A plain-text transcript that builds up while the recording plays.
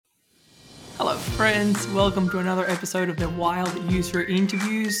Hello, friends. Welcome to another episode of the Wild User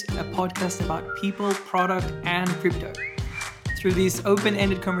Interviews, a podcast about people, product, and crypto. Through these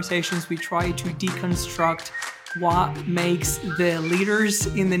open-ended conversations, we try to deconstruct what makes the leaders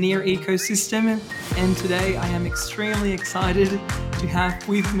in the Near ecosystem. And today, I am extremely excited to have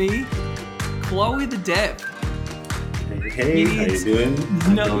with me Chloe the Dev. Hey, how you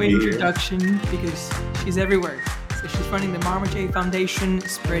doing? No introduction because she's everywhere. So she's running the Marmaduke Foundation,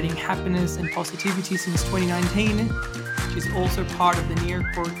 spreading happiness and positivity since 2019. She's also part of the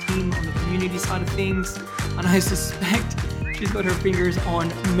Near core team on the community side of things. And I suspect she's got her fingers on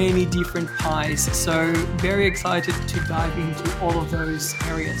many different pies. So very excited to dive into all of those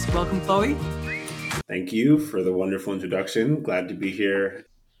areas. Welcome, Chloe. Thank you for the wonderful introduction. Glad to be here.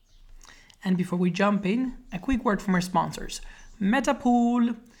 And before we jump in, a quick word from our sponsors.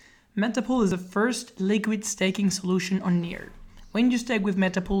 Metapool. Metapool is the first liquid staking solution on Near. When you stake with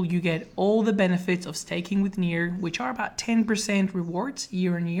Metapool, you get all the benefits of staking with Near, which are about 10% rewards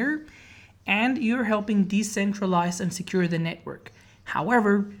year on year, and you're helping decentralize and secure the network.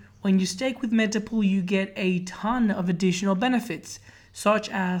 However, when you stake with Metapool, you get a ton of additional benefits, such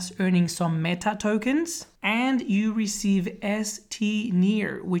as earning some Meta tokens, and you receive ST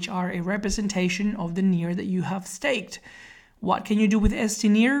Near, which are a representation of the Near that you have staked. What can you do with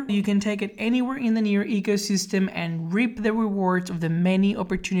ST Near? You can take it anywhere in the Near ecosystem and reap the rewards of the many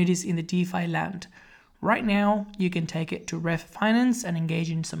opportunities in the DeFi land. Right now, you can take it to Ref Finance and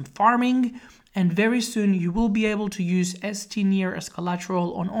engage in some farming, and very soon you will be able to use ST Near as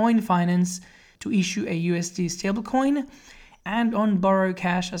collateral on Oin Finance to issue a USD stablecoin, and on Borrow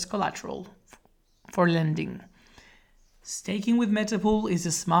Cash as collateral for lending. Staking with Metapool is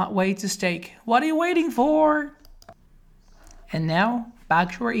a smart way to stake. What are you waiting for? And now,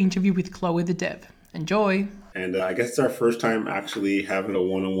 back to our interview with Chloe the Dev. Enjoy! And I guess it's our first time actually having a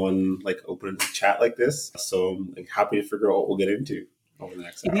one-on-one, open chat like this. So I'm happy to figure out what we'll get into over the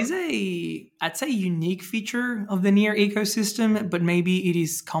next hour. It is I'd say, unique feature of the Near ecosystem, but maybe it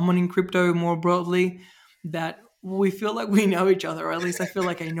is common in crypto more broadly, that we feel like we know each other, or at least I feel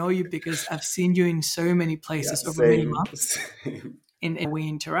like I know you because I've seen you in so many places over many months. And we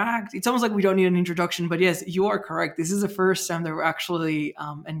interact. It's almost like we don't need an introduction, but yes, you are correct. This is the first time that we're actually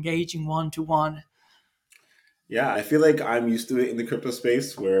engaging one-to-one. Yeah, I feel like I'm used to it in the crypto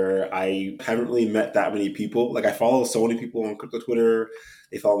space where I haven't really met that many people. I follow so many people on crypto Twitter.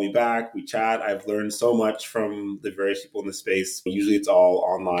 They follow me back. We chat. I've learned so much from the various people in the space. Usually it's all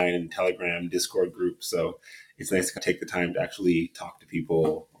online and Telegram, Discord groups. So it's nice to take the time to actually talk to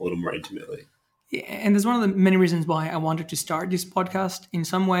people a little more intimately. Yeah, and there's one of the many reasons why I wanted to start this podcast, in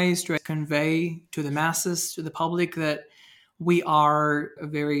some ways to convey to the masses, to the public, that we are a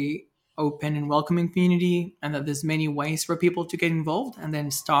very open and welcoming community, and that there's many ways for people to get involved and then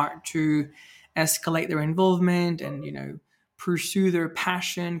start to escalate their involvement and, pursue their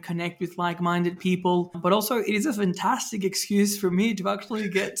passion, connect with like-minded people. But also it is a fantastic excuse for me to actually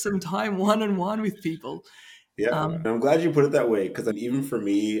get some time one-on-one with people. Yeah, I'm glad you put it that way, because even for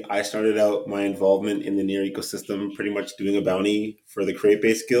me, I started out my involvement in the Near ecosystem pretty much doing a bounty for the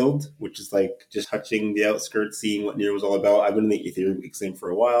Crate-Based Guild, which is just touching the outskirts, seeing what Near was all about. I've been in the Ethereum ecosystem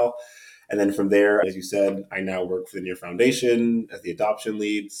for a while. And then from there, as you said, I now work for the Near Foundation as the adoption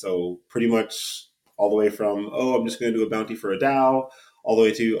lead. So pretty much all the way from, I'm just going to do a bounty for a DAO, all the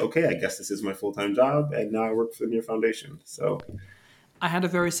way to, okay, I guess this is my full-time job. And now I work for the Near Foundation. So I had a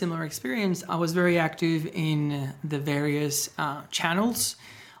very similar experience. I was very active in the various channels.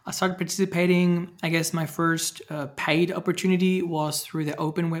 I started participating. I guess my first paid opportunity was through the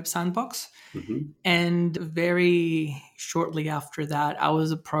Open Web Sandbox. Mm-hmm. And very shortly after that, I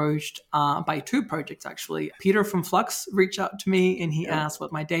was approached by two projects, actually. Peter from Flux reached out to me and he asked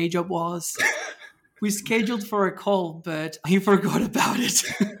what my day job was. We scheduled for a call, but he forgot about it.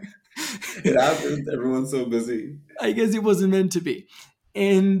 It happens. Everyone's so busy. I guess it wasn't meant to be.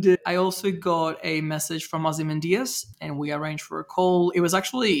 And I also got a message from Ozymandias, and we arranged for a call. It was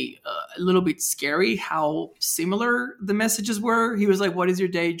actually a little bit scary how similar the messages were. He was like, "What is your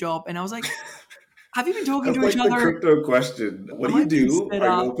day job?" And I was like, "Have you been talking to each other?" That's the crypto question. What do you do?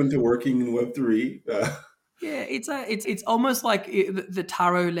 Are you open to working in Web3? Yeah, it's almost like the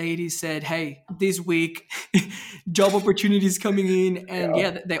tarot lady said, "Hey, this week, job opportunities coming in,"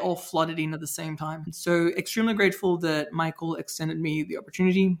 and they all flooded in at the same time. So extremely grateful that Michael extended me the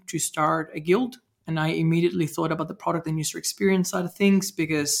opportunity to start a guild, and I immediately thought about the product and user experience side of things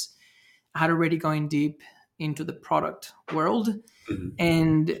because I had already gone deep into the product world. Mm-hmm.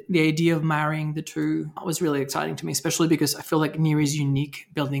 And the idea of marrying the two was really exciting to me, especially because I feel like Near is unique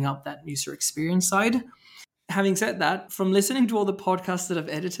building up that user experience side. Having said that, from listening to all the podcasts that I've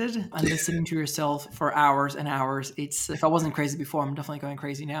edited and listening to yourself for hours and hours, it's, if I wasn't crazy before, I'm definitely going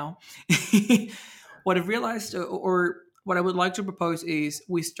crazy now. What I've realized, or what I would like to propose, is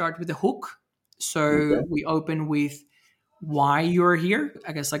we start with the hook. So Okay. we open with why you're here,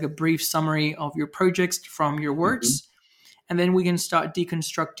 I guess like a brief summary of your projects from your Mhm. words. And then we can start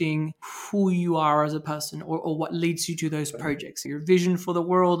deconstructing who you are as a person, or what leads you to those Okay. projects, your vision for the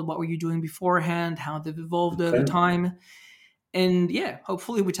world, what were you doing beforehand, how they've evolved over Okay. time. And yeah,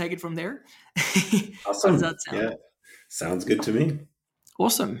 hopefully we take it from there. How does Awesome. that sound? Yeah. Sounds good to me.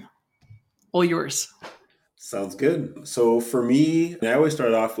 Awesome. All yours. Sounds good. So for me, I always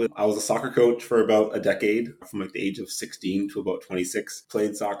started off with I was a soccer coach for about a decade, from like the age of 16 to about 26.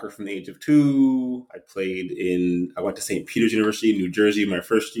 Played soccer from the age of 2. I went to St. Peter's University in New Jersey my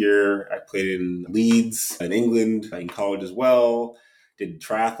first year. I played in Leeds in England in college as well. Did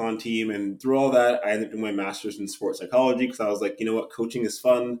triathlon team, and through all that, I ended up doing my master's in sports psychology because I was like, you know what, coaching is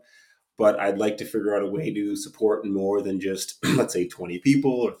fun, but I'd like to figure out a way to support more than just let's say 20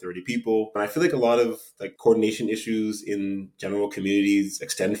 people or 30 people. And I feel like a lot of like coordination issues in general communities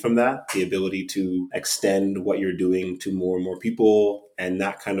extend from that, the ability to extend what you're doing to more and more people. And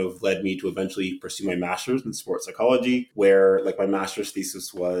that kind of led me to eventually pursue my master's in sports psychology, where like my master's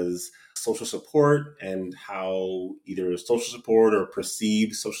thesis was social support and how either social support or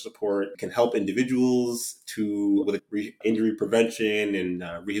perceived social support can help individuals to with injury prevention and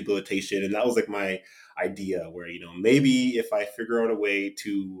rehabilitation. And that was like my idea, where maybe if I figure out a way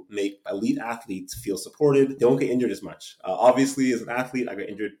to make elite athletes feel supported, they don't get injured as much. Obviously, as an athlete, I got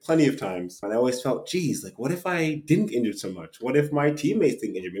injured plenty of times, and I always felt, geez, like what if I didn't get injured so much? What if my teammates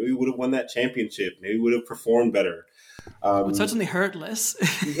didn't get injured? Maybe we would have won that championship. Maybe we would have performed better. Would um, certainly hurt less.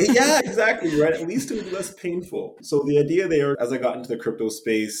 yeah, exactly, right? At least it was less painful. So the idea there, as I got into the crypto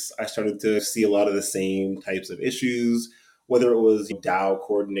space, I started to see a lot of the same types of issues, whether it was DAO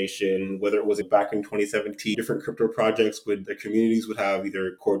coordination, whether it was back in 2017, different crypto projects would, the communities would have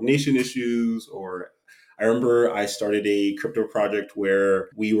either coordination issues, or I remember I started a crypto project where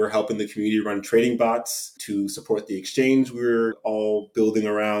we were helping the community run trading bots to support the exchange we were all building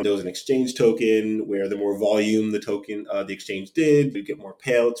around. There was an exchange token where the more volume the exchange did, we'd get more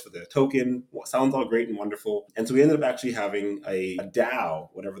payouts for the token. Well, sounds all great and wonderful. And so we ended up actually having a DAO,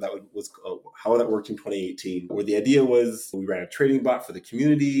 whatever that was, how that worked in 2018, where the idea was we ran a trading bot for the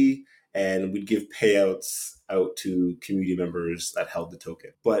community and we'd give payouts out to community members that held the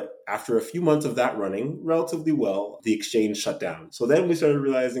token. But after a few months of that running relatively well, the exchange shut down. So then we started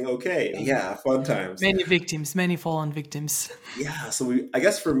realizing, okay, yeah, fun times. Many victims, many fallen victims. Yeah, so I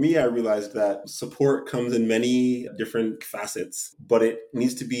guess for me, I realized that support comes in many different facets, but it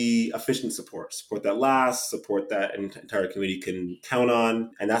needs to be efficient support that lasts, support that an entire community can count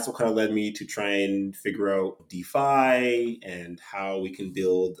on. And that's what kind of led me to try and figure out DeFi and how we can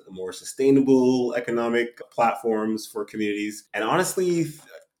build more sustainable economic platforms for communities. And honestly,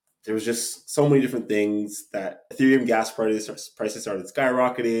 there was just so many different things that Ethereum gas prices started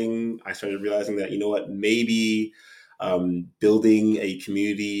skyrocketing. I started realizing that, you know what, maybe building a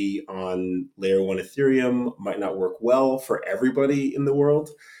community on layer 1 Ethereum might not work well for everybody in the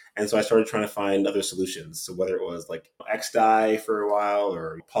world. And so I started trying to find other solutions. So whether it was like XDAI for a while,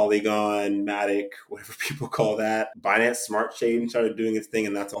 or Polygon, Matic, whatever people call that, Binance Smart Chain started doing its thing,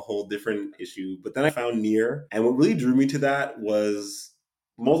 and that's a whole different issue. But then I found Near, and what really drew me to that was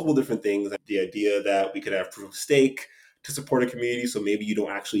multiple different things. The idea that we could have proof of stake to support a community. So maybe you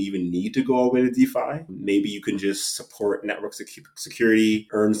don't actually even need to go all the way to DeFi. Maybe you can just support network security,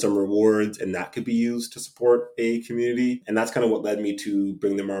 earn some rewards, and that could be used to support a community. And that's kind of what led me to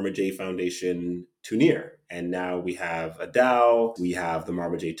bring the Marma J Foundation to Near. And now we have a DAO, we have the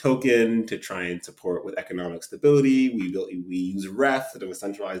Marma J token to try and support with economic stability. We use REF, sort of a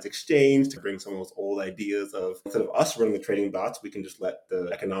centralized exchange, to bring some of those old ideas of, instead of us running the trading bots, we can just let the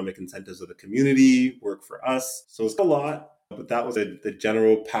economic incentives of the community work for us. So it's a lot. But that was the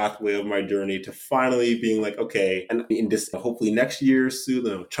general pathway of my journey to finally being like, okay, and in this, hopefully next year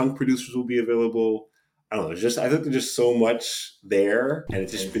soon, chunk producers will be available. I don't know. I think there's just so much there, and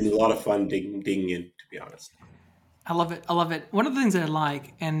it's just been a lot of fun digging in, to be honest. I love it. I love it. One of the things that I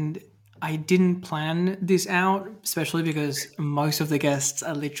like, and I didn't plan this out, especially because most of the guests,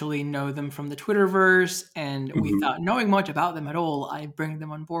 I literally know them from the Twitterverse, and Mm-hmm. without knowing much about them at all, I bring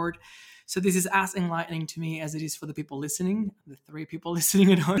them on board. So this is as enlightening to me as it is for the people listening, the 3 people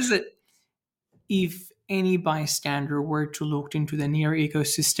listening at home. Is that if any bystander were to look into the Near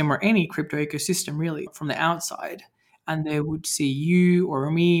ecosystem, or any crypto ecosystem really, from the outside, and they would see you or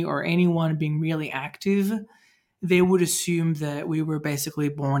me or anyone being really active, they would assume that we were basically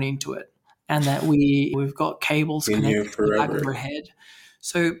born into it. and that we've got cables Been here connected to the back of forever. our head.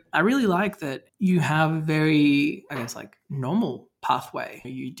 So I really like that you have a very, I guess, like normal pathway.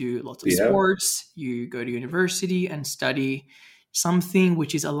 You do lots of Yeah. sports, you go to university and study something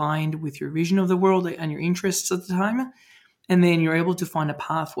which is aligned with your vision of the world and your interests at the time. And then you're able to find a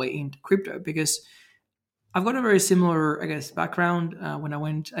pathway into crypto, because I've got a very similar, I guess, background. When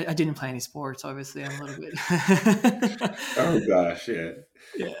I didn't play any sports, obviously. I'm a little bit. Oh gosh, yeah.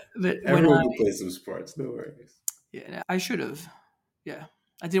 Yeah. But Everyone can play some sports, no worries. yeah, I should have. Yeah.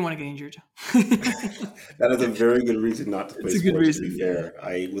 I didn't want to get injured. That is a very good reason not to play It's a good sports, to be reason. fair.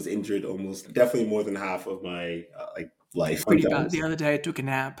 I was injured almost definitely more than half of my life. Pretty bad. Sometimes. The other day I took a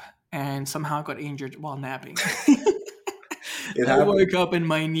nap and somehow got injured while napping. It I happens. woke up and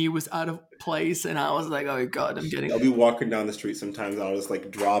my knee was out of place and I was like, oh God, I'm getting I'll be walking down the street sometimes. I'll just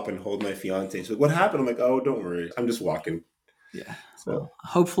like drop and hold my fiance. She's like, "What happened?" I'm like, "Oh, don't worry. I'm just walking." Yeah. So Well,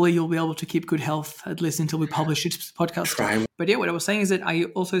 hopefully you'll be able to keep good health at least until we publish this podcast. try. But yeah, what I was saying is that I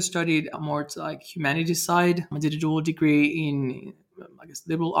also studied more to like humanities side. I did a dual degree in, I guess,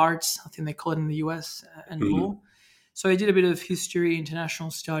 liberal arts. I think they call it in the US, and Mhm. law. So I did a bit of history,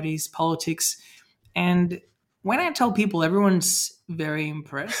 international studies, politics. And when I tell people, everyone's very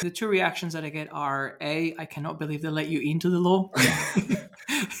impressed. The two reactions that I get are, A, I cannot believe they let you into the law.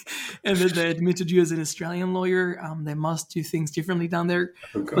 And that they admitted you as an Australian lawyer. They must do things differently down there.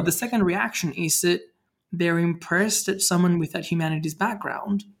 Oh, But the God. second reaction is that they're impressed that someone with that humanities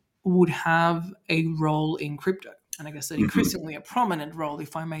background would have a role in crypto. And I guess that increasingly a prominent role,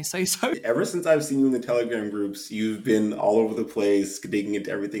 if I may say so. Ever since I've seen you in the Telegram groups, you've been all over the place, digging into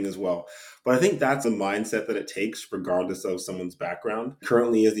everything as well. But I think that's a mindset that it takes regardless of someone's background.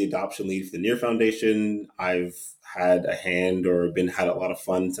 Currently, as the adoption lead for the Near Foundation, I've had a hand or had a lot of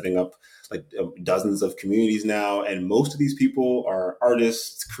fun setting up like dozens of communities now. And most of these people are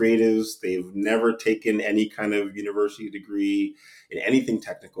artists, creatives. They've never taken any kind of university degree in anything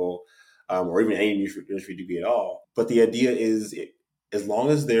technical, or even any university degree at all. But the idea is, as long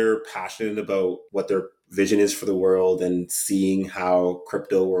as they're passionate about what their vision is for the world and seeing how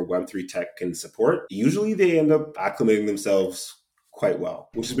crypto or Web3 tech can support, usually they end up acclimating themselves quite well,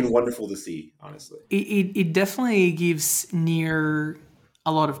 which has been wonderful to see, honestly. It definitely gives Near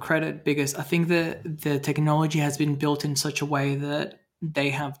a lot of credit, because I think that the technology has been built in such a way that they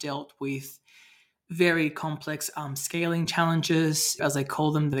have dealt with very complex scaling challenges, as I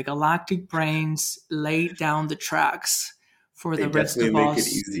call them. The galactic brains laid down the tracks for They the rest definitely of make it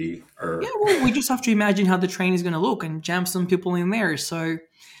us. easy. Yeah, well, we just have to imagine how the train is going to look and jam some people in there. So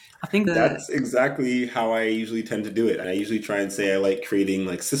I think That's exactly how I usually tend to do it. I usually try and say I like creating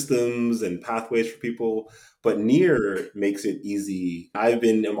like systems and pathways for people, but Near makes it easy. I've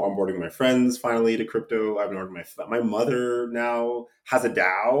been onboarding my friends finally to crypto. I've been onboarding my mother now has a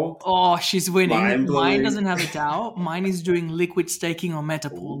DAO. Oh, she's winning. Mind blowing. Mine doesn't have a DAO. Mine is doing liquid staking on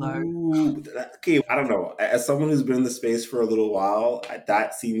Metapool, though. Ooh, okay, I don't know. As someone who's been in the space for a little while,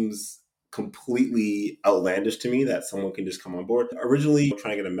 that seems completely outlandish to me that someone can just come on board. Originally,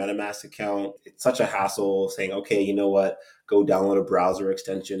 trying to get a MetaMask account, it's such a hassle saying, okay, you know what, go download a browser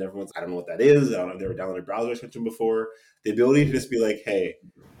extension. Everyone's, I don't know what that is. I've never downloaded a browser extension before. The ability to just be like, hey,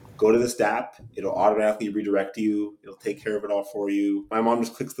 go to this app. It'll automatically redirect you. It'll take care of it all for you. My mom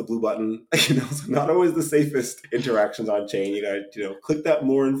just clicks the blue button. So not always the safest interactions on chain. You got to, click that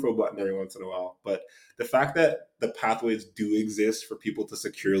more info button every once in a while. But the fact that the pathways do exist for people to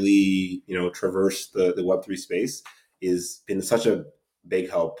securely, traverse the Web3 space is been such a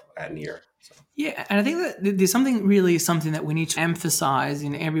big help at Near. So. Yeah, and I think that there's something that we need to emphasize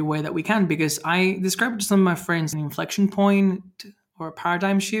in every way that we can, because I described to some of my friends an inflection point or a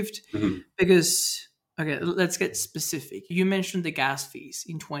paradigm shift. Mm-hmm. Because, okay, let's get specific. You mentioned the gas fees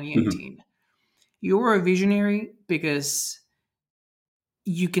in 2018. Mm-hmm. You were a visionary because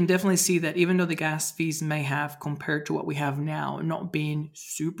you can definitely see that even though the gas fees may have, compared to what we have now, not been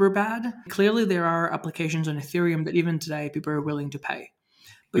super bad, clearly there are applications on Ethereum that even today people are willing to pay.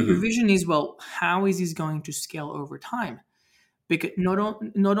 But your vision is, well, how is this going to scale over time? Because not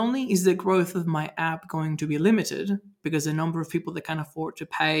only is the growth of my app going to be limited because the number of people that can afford to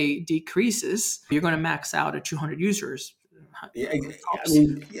pay decreases, you're going to max out at 200 users.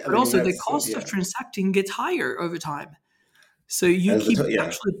 But also the cost of transacting gets higher over time. So you keep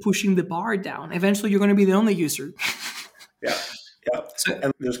actually pushing the bar down. Eventually, you're going to be the only user. Yeah. So,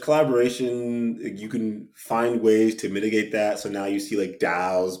 And there's collaboration. You can find ways to mitigate that. So now you see like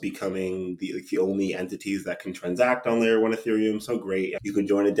DAOs becoming the only entities that can transact on layer one Ethereum. So great. You can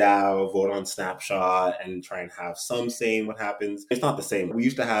join a DAO, vote on Snapshot, and try and have some say in what happens. It's not the same. We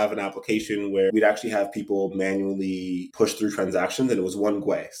used to have an application where we'd actually have people manually push through transactions, and it was one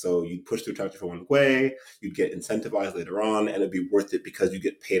Gwei. So you'd push through a transaction for one Gwei, you'd get incentivized later on, and it'd be worth it because you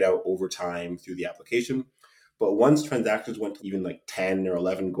get paid out over time through the application. But once transactions went to even like 10 or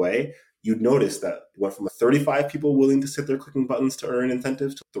 11 Gwei, you'd notice that it went from 35 people willing to sit there clicking buttons to earn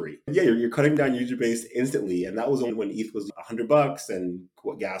incentives to 3. Yeah, you're cutting down user base instantly. And that was only when ETH was $100 and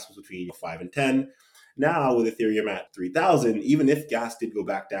gas was between 5 and 10. Now with Ethereum at 3,000, even if gas did go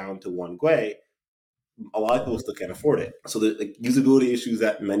back down to 1 Gwei, a lot of people still can't afford it. So the like, usability issues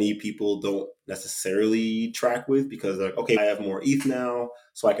that many people don't necessarily track with because they're like, okay, I have more ETH now,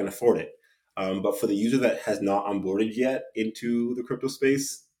 so I can afford it. But for the user that has not onboarded yet into the crypto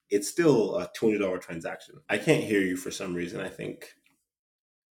space, it's still a $200 transaction. I can't hear you for some reason, I think.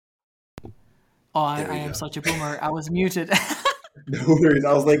 oh, There I we am go. such a boomer. I was muted. No worries.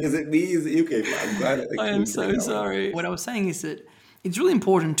 I was like, is it me? Is it you? Okay, I'm glad I I am couldn't hear so that one. sorry. What I was saying is that it's really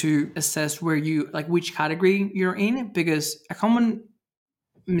important to assess where you like which category you're in, because a common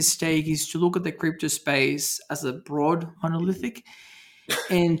mistake is to look at the crypto space as a broad monolithic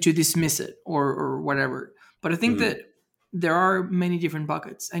and to dismiss it or whatever. But I think Mhm. that there are many different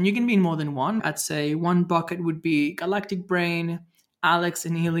buckets, and you can be in more than one. I'd say one bucket would be Galactic Brain, Alex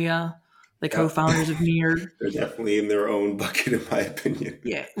and Ilya, the Yeah, co-founders of Near. they're definitely in their own bucket, in my opinion.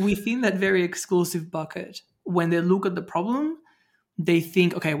 Yeah, within that very exclusive bucket, when they look at the problem, they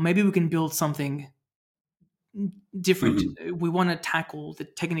think, okay, maybe we can build something different. Mhm. We want to tackle the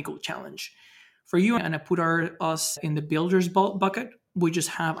technical challenge. For you and I put us in the builders bucket. We just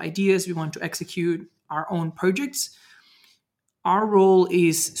have ideas. We want to execute our own projects. Our role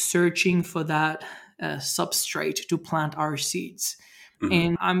is searching for that substrate to plant our seeds. Mhm.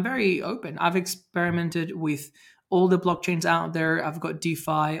 And I'm very open. I've experimented with all the blockchains out there. I've got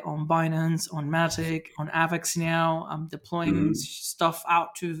DeFi on Binance, on Matic, on Avex now. I'm deploying Mhm. stuff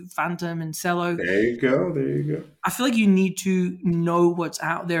out to Phantom and Celo. There you go. There you go. I feel like you need to know what's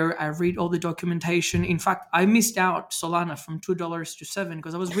out there. I read all the documentation. In fact, I missed out Solana from $2 to 7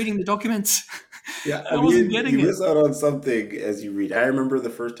 because I was reading the documents Yeah, and I I wasn't mean, getting you it. miss out on something as you read. I remember the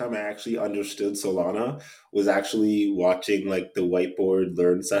first time I actually understood Solana was actually watching like the whiteboard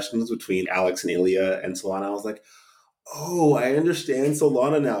learn sessions between Alex and Ilya and Solana. I was like, oh, I understand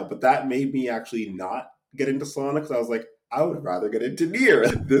Solana now. But that made me actually not get into Solana because I was like, I would rather get into Near.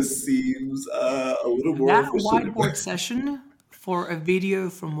 This seems a little more That efficient. whiteboard session for a video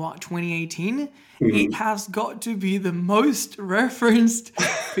from what 2018, it Mhm. has got to be the most referenced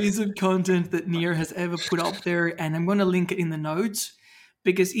piece of content that Near has ever put up there, and I'm going to link it in the notes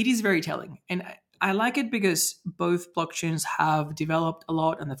because it is very telling. And I like it because both blockchains have developed a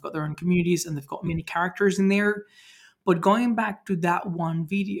lot and they've got their own communities and they've got many characters in there. But going back to that one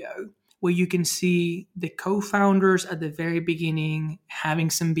video where you can see the co-founders at the very beginning having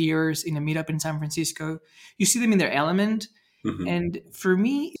some beers in a meetup in San Francisco, you see them in their element. Mhm. And for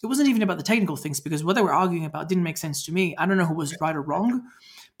me, it wasn't even about the technical things because what they were arguing about didn't make sense to me. I don't know who was right or wrong,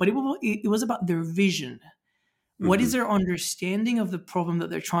 but it was about their vision. What is Mhm. their understanding of the problem that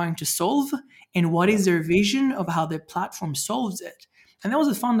they're trying to solve? And what Yeah. is their vision of how their platform solves it? And that was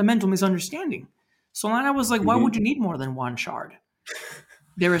a fundamental misunderstanding. Solana was like, why would Mhm. you need more than one shard?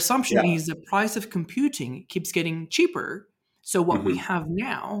 Their assumption Yeah. is the price of computing keeps getting cheaper. So what we Mhm. have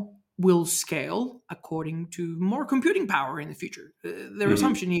now will scale according to more computing power in the future. Their Mhm.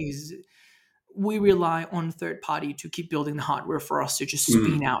 assumption is we rely on third party to keep building the hardware for us to just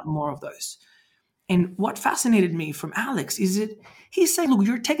spin Mhm. out more of those. And what fascinated me from Alex is that he's saying, look,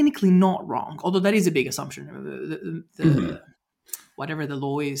 you're technically not wrong, although that is a big assumption. Mhm. Whatever the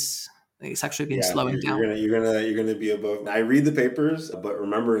law is, it's actually been Yeah, slowing you're down. gonna be above. I read the papers, but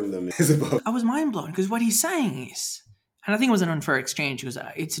remembering them is above. I was mind blown because what he's saying is, and I think it was an unfair exchange because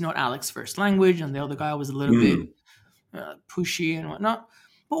it's not Alex's first language, and the other guy was a little bit Mhm. pushy and whatnot.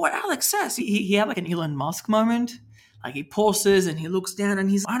 But what Alex says, he had like an Elon Musk moment. Like he pauses and he looks down and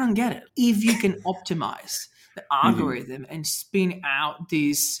he's, I don't get it. If you can optimize the Mhm. algorithm and spin out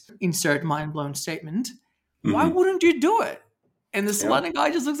this insert mind blown statement, why Mhm. wouldn't you do it? And the Yeah, Solana guy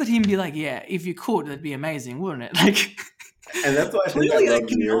just looks at him and be like, yeah, if you could, that'd be amazing, wouldn't it? Like, and that's why I think I clearly I love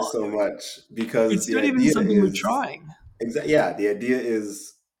Near cannot. so much because It's the not even idea something we're is trying. yeah, the idea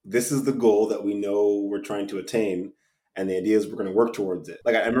is this is the goal that we know we're trying to attain, and the idea is we're going to work towards it.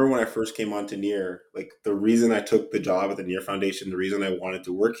 Like I remember when I first came on to Near, like the reason I took the job at the Near Foundation, the reason I wanted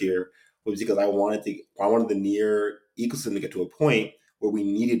to work here was because I wanted the Near ecosystem to get to a point where we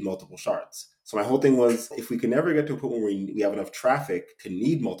needed multiple shards. So my whole thing was, if we can never get to a point where we have enough traffic to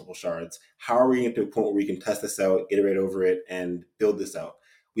need multiple shards, how are we going to get to a point where we can test this out, iterate over it, and build this out?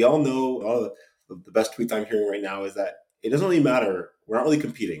 We all know, all the best tweets I'm hearing right now is that it doesn't really matter. We're not really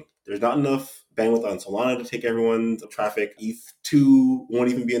competing. There's not enough bandwidth on Solana to take everyone's traffic. ETH2 won't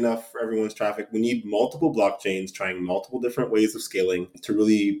even be enough for everyone's traffic. We need multiple blockchains trying multiple different ways of scaling to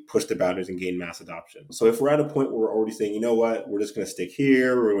really push the boundaries and gain mass adoption. So if we're at a point where we're already saying, you know what, we're just going to stick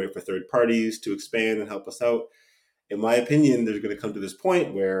here, we're going to wait for third parties to expand and help us out, in my opinion, there's going to come to this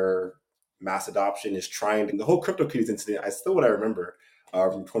point where mass adoption is trying to, the whole CryptoKitties incident, I still what I remember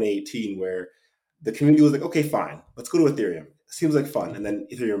from 2018, where the community was like, okay, fine, let's go to Ethereum. Seems like fun. And then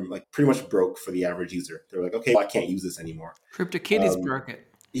Ethereum like pretty much broke for the average user. They're like, okay, well, I can't use this anymore. CryptoKitties broke it.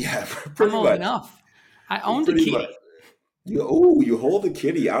 Yeah, pretty I'm old much. enough. I owned a kitty. You hold a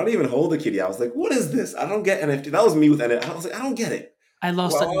kitty. I don't even hold a kitty. I was like, what is this? I don't get NFT. That was me with NFT. I was like, I don't get it. I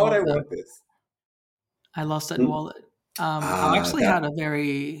lost that Why wallet. would I want this? I lost that wallet. I actually had a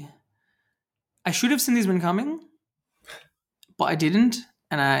very... I should have seen this one coming, but I didn't,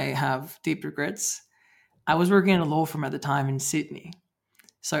 and I have deep regrets. I was working at a law firm at the time in Sydney.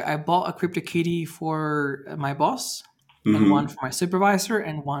 So I bought a CryptoKitty for my boss, and one for my supervisor,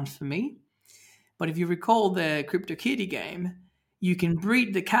 and one for me. But if you recall the CryptoKitty game, you can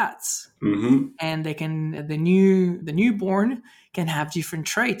breed the cats, and they can the newborn can have different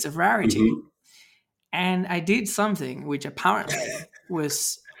traits of rarity. And I did something which apparently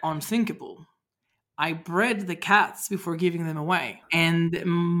was unthinkable. I bred the cats before giving them away, and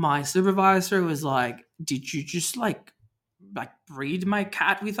my supervisor was like, "Did you just like breed my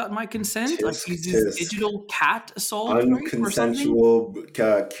cat without my consent? Like, is this digital cat assault unconsensual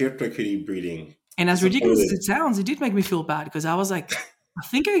CryptoKitty breeding?" And as ridiculous as it sounds, it did make me feel bad because I was like, I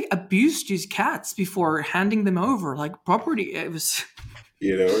think I abused these cats before handing them over like property. It was,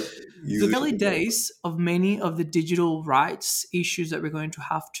 the early days of many of the digital rights issues that we're going to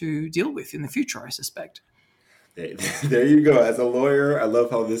have to deal with in the future, I suspect. There you go. As a lawyer, I love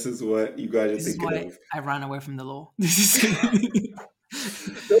how this is what you guys are thinking of. I ran away from the law. It's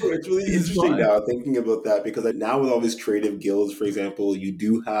really interesting now thinking about that, because now with all these creative guilds, for example, you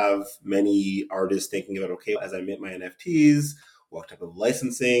do have many artists thinking about, okay, as I mint my NFTs, what type of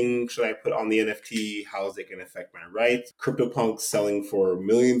licensing should I put on the NFT? How is it going to affect my rights? CryptoPunks selling for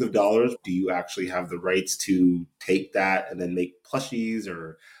millions of dollars. Do you actually have the rights to take that and then make plushies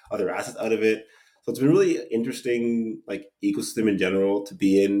or other assets out of it? So it's been really interesting, like ecosystem in general to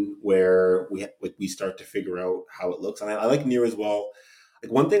be in, where we start to figure out how it looks. And I like Near as well.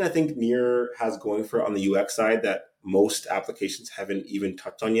 Like one thing I think Near has going for it on the UX side that most applications haven't even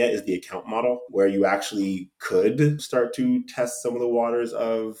touched on yet is the account model, where you actually could start to test some of the waters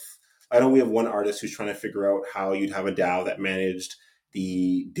of, I know we have one artist who's trying to figure out how you'd have a DAO that managed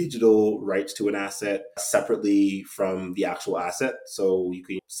the digital rights to an asset separately from the actual asset. So you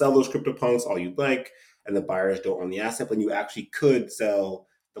can sell those CryptoPunks all you'd like, and the buyers don't own the asset, but you actually could sell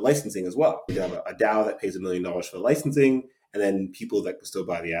the licensing as well. You have a DAO that pays $1 million for the licensing, and then people that can still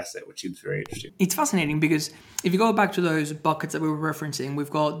buy the asset, which seems very interesting. It's fascinating because if you go back to those buckets that we were referencing, we've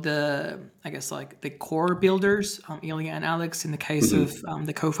got the core builders, Ilya and Alex, in the case of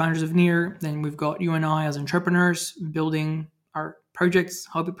the co-founders of Near. Then we've got you and I as entrepreneurs building our projects,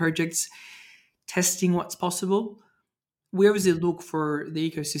 hobby projects, testing what's possible. We obviously look for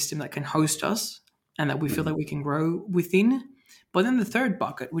the ecosystem that can host us and that we feel that we can grow within. But then the third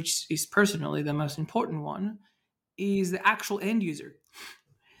bucket, which is personally the most important one, is the actual end user.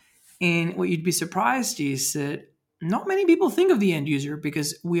 And what you'd be surprised is that not many people think of the end user,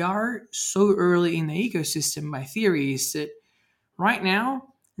 because we are so early in the ecosystem. My theory is that right now,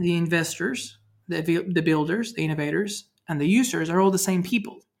 the investors, the builders, the innovators, and the users are all the same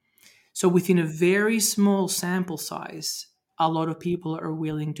people. So within a very small sample size, a lot of people are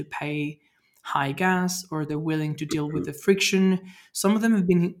willing to pay high gas, or they're willing to deal with the friction. Some of them have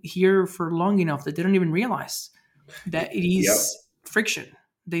been here for long enough that they don't even realize that it is friction.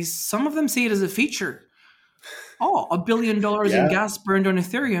 Some of them see it as a feature. Oh, $1 billion in gas burned on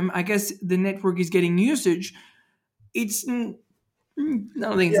Ethereum. I guess the network is getting usage. It's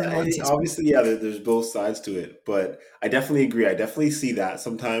obviously, there's both sides to it, but I definitely agree. I definitely see that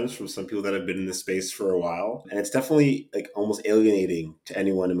sometimes from some people that have been in the space for a while, and it's definitely like almost alienating to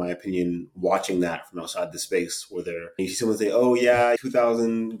anyone, in my opinion, watching that from outside the space, where you see someone say, "Oh yeah,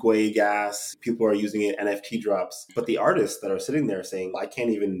 2,000 Gwei gas, people are using it, NFT drops," but the artists that are sitting there saying, "I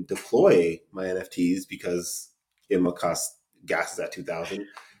can't even deploy my NFTs because it will cost gas is at 2,000."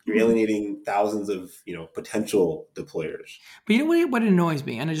 You're alienating thousands of, potential deployers. But you know what annoys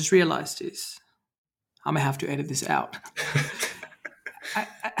me, and I just realized is, I'm going to have to edit this out.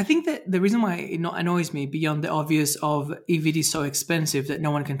 I think that the reason why it not annoys me beyond the obvious of if it is so expensive that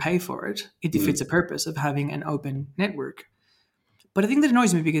no one can pay for it, it defeats the purpose of having an open network. But I think that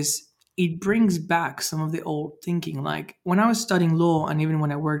annoys me because it brings back some of the old thinking. Like when I was studying law, and even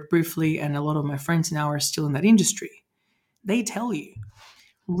when I worked briefly, and a lot of my friends now are still in that industry, they tell you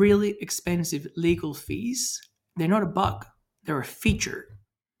really expensive legal fees, they're not a bug, they're a feature.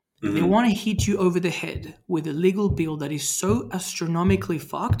 They want to hit you over the head with a legal bill that is so astronomically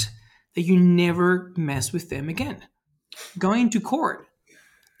fucked that you never mess with them again. Going to court,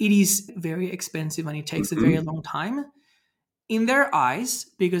 it is very expensive and it takes a very long time in their eyes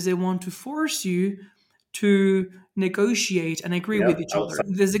because they want to force you to negotiate and agree with each other.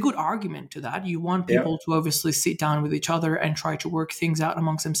 There's a good argument to that. You want people to obviously sit down with each other and try to work things out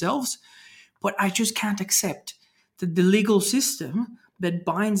amongst themselves. But I just can't accept that the legal system that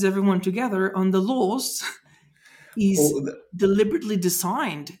binds everyone together on the laws is deliberately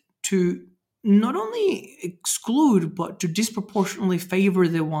designed to not only exclude, but to disproportionately favor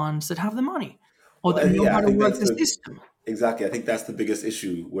the ones that have the money or that know how to work the system. Exactly. I think that's the biggest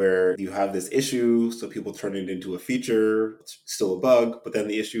issue where you have this issue, so people turn it into a feature. It's still a bug, but then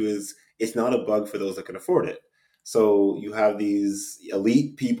the issue is it's not a bug for those that can afford it. So you have these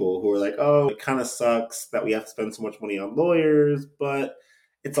elite people who are like, oh, it kind of sucks that we have to spend so much money on lawyers, but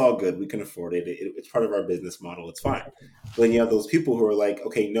it's all good. We can afford it. It's part of our business model. It's fine. But then you have those people who are like,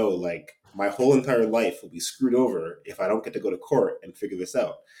 okay, no, like my whole entire life will be screwed over if I don't get to go to court and figure this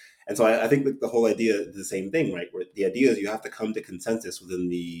out. And so I think that the whole idea is the same thing, right? Where the idea is you have to come to consensus within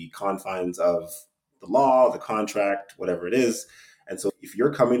the confines of the law, the contract, whatever it is. And so if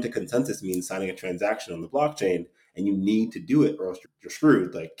you're coming to consensus means signing a transaction on the blockchain and you need to do it or else you're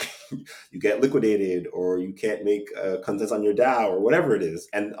screwed, like you get liquidated or you can't make a consensus on your DAO or whatever it is.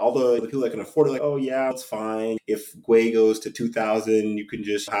 And all the people that can afford it, like, oh yeah, it's fine. If Gwei goes to 2,000, you can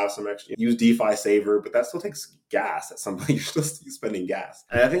just have some extra, use DeFi Saver, but that still takes gas at some point. You're still spending gas.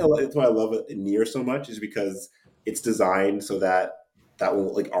 And I think that's why I love it in Near so much is because it's designed so that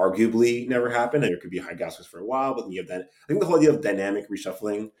will like arguably never happen. And there could be high gas for a while, but then you have that. I think the whole idea of dynamic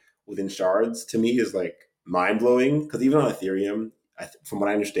reshuffling within shards to me is like mind blowing because even on Ethereum, from what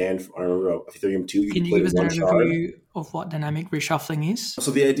I understand, I remember Ethereum 2, can you give us an overview of what dynamic reshuffling is?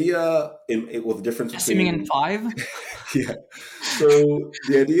 So the idea, with the difference assuming in 5? Yeah. So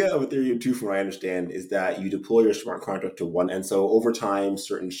the idea of Ethereum 2, from what I understand, is that you deploy your smart contract to one. And so over time,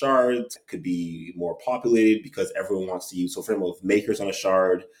 certain shards could be more populated because everyone wants to use. So for example, if Maker's on a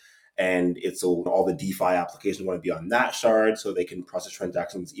shard, and it's so all the DeFi applications want to be on that shard so they can process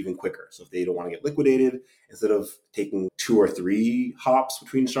transactions even quicker. So if they don't want to get liquidated, instead of taking 2 or 3 hops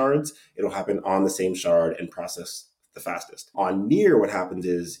between shards, it'll happen on the same shard and process the fastest. On Near, what happens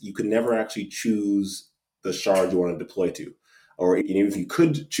is you can never actually choose the shard you want to deploy to. Or even if you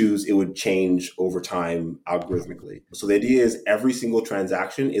could choose, it would change over time algorithmically. So the idea is every single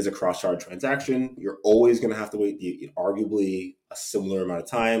transaction is a cross-shard transaction. You're always going to have to wait arguably a similar amount of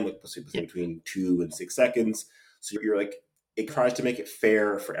time, like between 2 and 6 seconds. So you're like, it tries to make it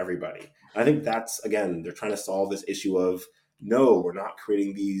fair for everybody. And I think that's, again, they're trying to solve this issue of, no, we're not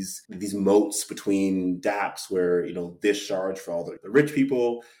creating these moats between dApps where, this shard for all the rich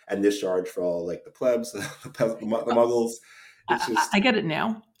people and this shard for all like the plebs, the muggles. I get it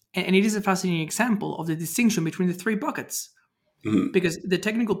now. And it is a fascinating example of the distinction between the 3 buckets. Mm-hmm. Because the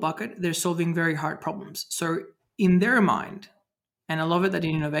technical bucket, they're solving very hard problems. So in their mind, and I love it that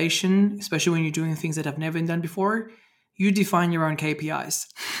in innovation, especially when you're doing things that have never been done before, you define your own KPIs.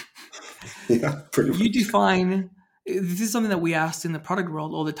 Yeah, pretty much. You define, this is something that we asked in the product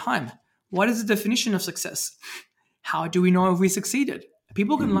world all the time. What is the definition of success? How do we know if we succeeded?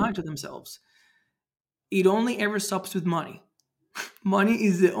 People can lie to themselves. It only ever stops with money. Money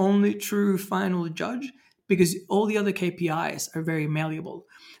is the only true final judge because all the other KPIs are very malleable.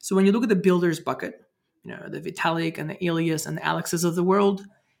 So when you look at the builders bucket, the Vitalik and the Ilias and the Alexes of the world,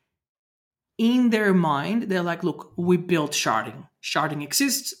 in their mind, they're like, look, we built sharding. Sharding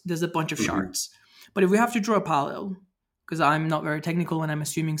exists. There's a bunch of shards. But if we have to draw a parallel, because I'm not very technical and I'm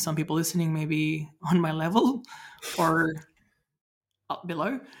assuming some people listening may be on my level or up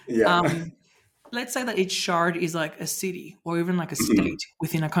below. Yeah. Let's say that each shard is like a city or even like a state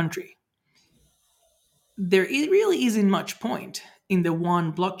within a country. There really isn't much point in the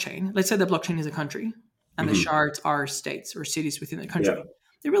one blockchain. Let's say the blockchain is a country and the shards are states or cities within the country. Yeah.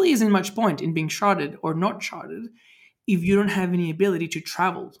 There really isn't much point in being sharded or not sharded if you don't have any ability to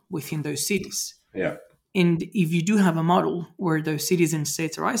travel within those cities. Yeah. And if you do have a model where those cities and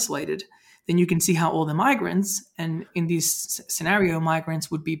states are isolated, then you can see how all the migrants, and in this scenario,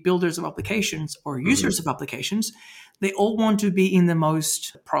 migrants would be builders of applications or users of applications. They all want to be in the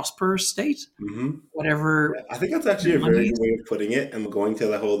most prosperous state, whatever I think that's actually a money very is. good way of putting it. And going to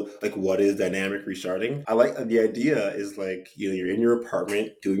the whole, like, what is dynamic restarting? I like the idea is like, you're in your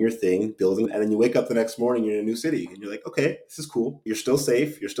apartment doing your thing, building, and then you wake up the next morning, you're in a new city and you're like, okay, this is cool. You're still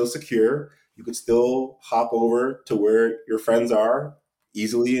safe. You're still secure. You could still hop over to where your friends are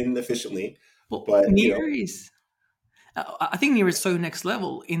easily and efficiently. Well, But, Near is, I think Near is so next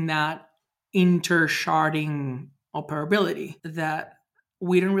level in that inter-sharding operability that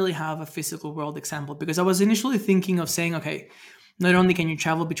we don't really have a physical world example, because I was initially thinking of saying, okay, not only can you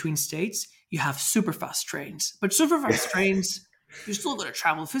travel between states, you have super fast trains, but super fast trains, you're still going to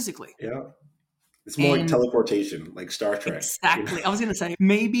travel physically. yeah, it's more like And teleportation, like Star Trek. exactly. I was going to say,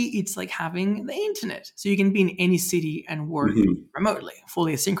 maybe it's like having the internet. So you can be in any city and work remotely,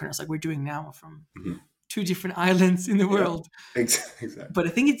 fully asynchronous, like we're doing now from two different islands in the world. Exactly. But I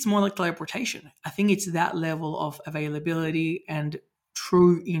think it's more like teleportation. I think it's that level of availability and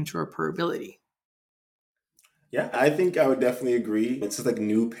true interoperability. Yeah, I think I would definitely agree. It's just like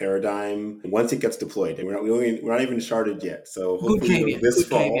new paradigm once it gets deployed, and we're not even sharded yet. So Good hopefully, caveat. this Good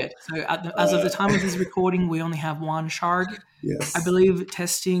fall. caveat. So as of the time of this recording, we only have one shard. Yes, I believe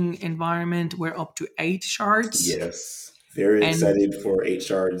testing environment, we're up to 8 shards. Yes, very excited for 8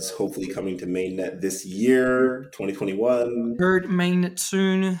 shards. Hopefully, coming to mainnet this year, 2021. Third mainnet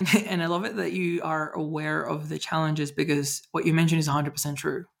soon. And I love it that you are aware of the challenges, because what you mentioned is 100%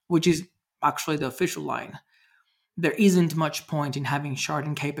 true, which is actually the official line. There isn't much point in having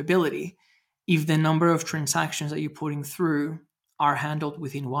sharding capability if the number of transactions that you're putting through are handled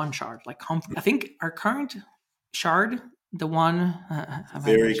within one shard. Like I think our current shard, the one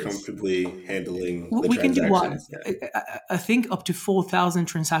very comfortably handling the we can do what? transactions. Yeah. I think up to 4,000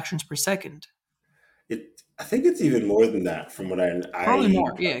 transactions per second. I think it's even more than that from what I Probably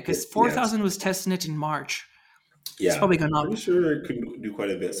more, yeah, because 4,000 was testing it in March. Yeah, it's probably gone up. I'm sure it could do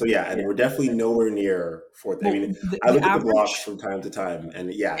quite a bit. So yeah, and we're definitely nowhere near 4th. Well, I mean, I look at the blocks from time to time,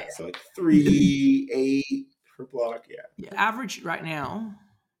 and so like 3, 8 per block. Yeah, average right now,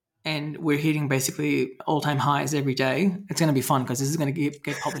 and we're hitting basically all-time highs every day. It's going to be fun because this is going to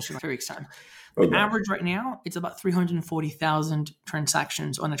get published in 3 weeks' time. But average right now, it's about 340,000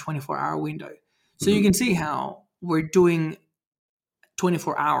 transactions on a 24-hour window. So you can see how we're doing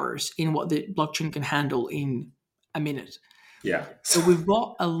 24 hours in what the blockchain can handle in a minute. Yeah. So we've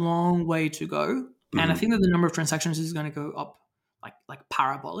got a long way to go. And I think that the number of transactions is going to go up like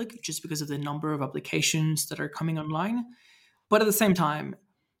parabolic, just because of the number of applications that are coming online. But at the same time,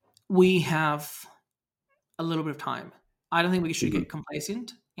 we have a little bit of time. I don't think we should get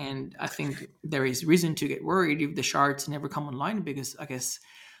complacent. And I think there is reason to get worried if the shards never come online, because I guess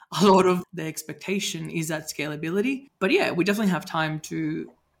a lot of the expectation is that scalability. But yeah, we definitely have time to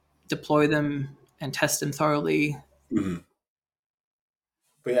deploy them and test them thoroughly.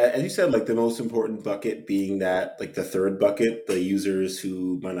 But as you said, like the most important bucket being that, like the third bucket, the users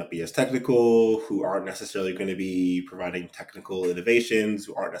who might not be as technical, who aren't necessarily going to be providing technical innovations,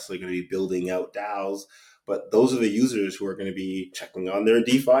 who aren't necessarily going to be building out DAOs. But those are the users who are going to be checking on their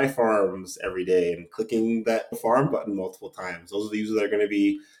DeFi farms every day and clicking that farm button multiple times. Those are the users that are going to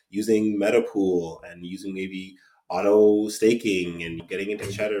be using Metapool and using maybe auto staking and getting into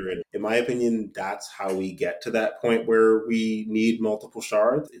Cheddar. And in my opinion, that's how we get to that point where we need multiple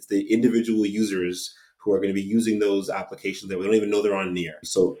shards. It's the individual users who are going to be using those applications that we don't even know they're on Near.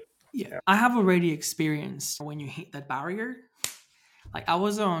 So yeah, I have already experienced when you hit that barrier. Like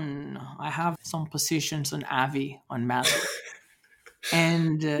I have some positions on Avi on Matic.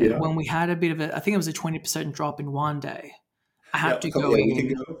 And when we had a bit of I think it was a 20% drop in one day, I had to go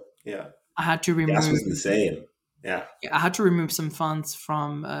in. I had to remove. That was insane. Yeah, I had to remove some funds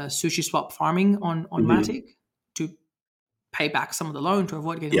from SushiSwap farming on Matic to pay back some of the loan to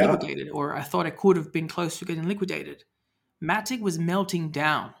avoid getting liquidated, or I thought I could have been close to getting liquidated. Matic was melting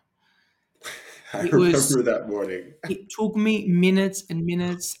down. I remember that morning. It took me minutes and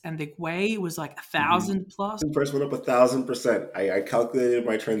minutes, and the way was like 1,000 plus. The price went up 1,000%. I calculated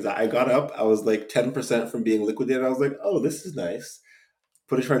my transaction. I got up. I was like 10% from being liquidated. I was like, oh, this is nice.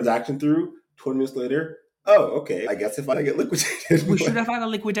 Put a transaction through. 20 minutes later, oh, okay. I guess if I get liquidated. We should have had a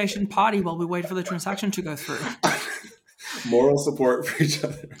liquidation party while we wait for the transaction to go through. Moral support for each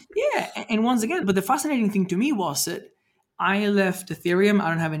other. Yeah. And once again, but the fascinating thing to me was that I left Ethereum. I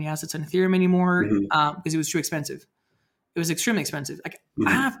don't have any assets on Ethereum anymore because it was too expensive. It was extremely expensive. Like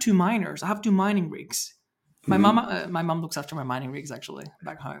I have 2 miners. I have 2 mining rigs. My mom looks after my mining rigs actually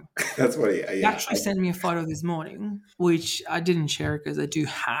back home. That's funny. She actually sent me a photo this morning, which I didn't share because I do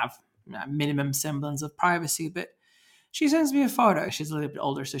have minimum semblance of privacy. But she sends me a photo. She's a little bit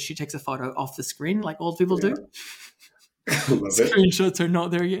older, so she takes a photo off the screen like old people Yeah. do. Love it. Screenshots are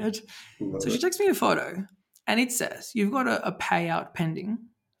not there yet. Love So she it. takes me a photo, and it says you've got a payout pending,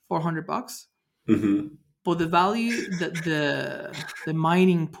 $400, Hmm. but the value that the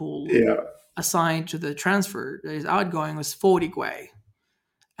mining pool Yeah. assigned to the transfer that is outgoing was 40 Gwei,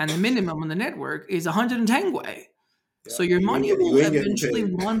 and the minimum on the network is 110 Gwei. Yeah. So your money You will ain't getting eventually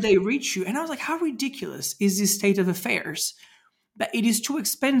paid. one day reach you. And I was like, how ridiculous is this state of affairs that it is too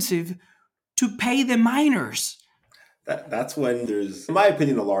expensive to pay the miners? That's when there's, in my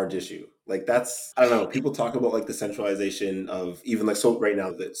opinion, a large issue. Like that's, I don't know. People talk about like the centralization of even like, so right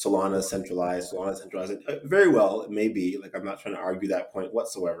now that Solana is centralized, very well, it may be. Like I'm not trying to argue that point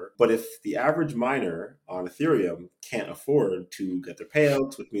whatsoever. But if the average miner on Ethereum can't afford to get their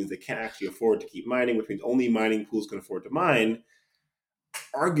payouts, which means they can't actually afford to keep mining, which means only mining pools can afford to mine,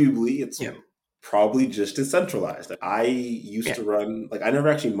 arguably it's Yeah. probably just as centralized. I used Yeah. to run, like I never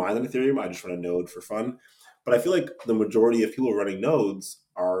actually mined on Ethereum. I just run a node for fun. But I feel like the majority of people running nodes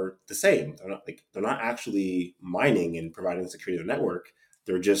are the same. They're not actually mining and providing security to the network.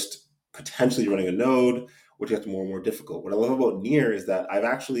 They're just potentially running a node, which gets more and more difficult. What I love about Near is that I've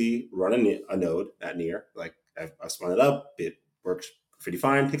actually run a node at Near. Like I've spun it up. It works pretty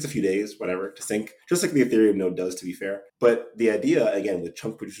fine. Takes a few days, whatever, to sync, just like the Ethereum node does, to be fair. But the idea, again, with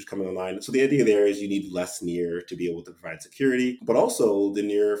chunk producers coming online, so the idea there is you need less Near to be able to provide security. But also, the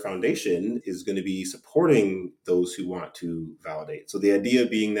Near Foundation is going to be supporting those who want to validate. So the idea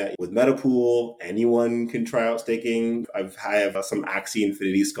being that with Metapool, anyone can try out staking. I have some Axie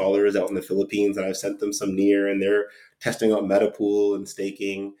Infinity scholars out in the Philippines, and I've sent them some Near, and they're testing out Metapool and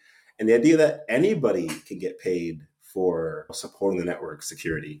staking. And the idea that anybody can get paid for supporting the network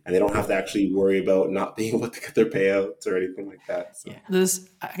security, and they don't have to actually worry about not being able to get their payouts or anything like that. So. Yeah,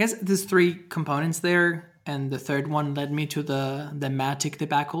 I guess there's three components there, and the third one led me to the Matic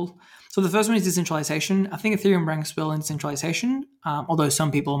debacle. So the first one is decentralization. I think Ethereum ranks well in decentralization, although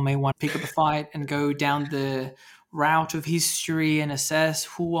some people may want to pick up a fight and go down the route of history and assess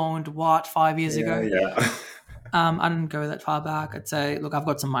who owned what 5 years ago. Yeah. I didn't go that far back. I'd say, look, I've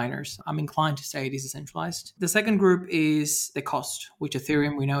got some miners. I'm inclined to say it is decentralized. The second group is the cost, which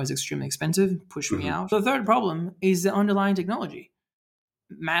Ethereum we know is extremely expensive. Push me out. The third problem is the underlying technology.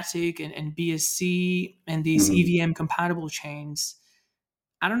 Matic and BSC and these EVM compatible chains.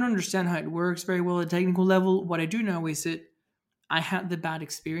 I don't understand how it works very well at a technical level. What I do know is that I had the bad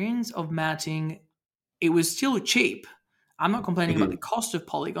experience of matting. It was still cheap. I'm not complaining about the cost of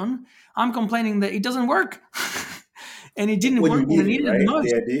Polygon. I'm complaining that it doesn't work. And it didn't work when I needed it the most.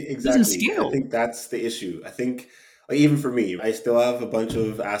 Exactly. It doesn't scale. I think that's the issue. I think, like, even for me, I still have a bunch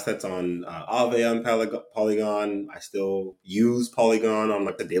of assets on Aave on Polygon. I still use Polygon on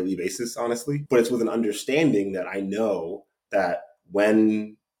like a daily basis, honestly. But it's with an understanding that I know that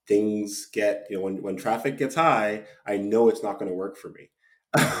when things get, when traffic gets high, I know it's not going to work for me.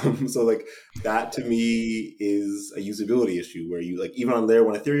 So like that to me is a usability issue where you like, even on Layer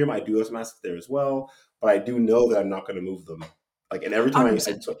 1 Ethereum, I do have some assets there as well, but I do know that I'm not going to move them. Like, and every time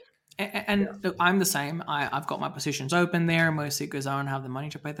Look, I'm the same. I've got my positions open there, mostly because I don't have the money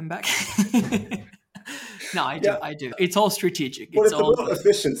to pay them back. No, I do. It's all strategic. But it's about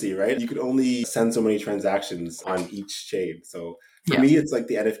efficiency, right? You could only send so many transactions on each chain. So for me, it's like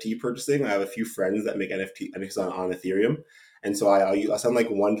the NFT purchasing. I have a few friends that make NFTs on Ethereum. And so I'll send like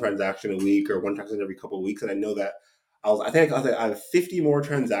one transaction a week or one transaction every couple of weeks. And I know that I think I have 50 more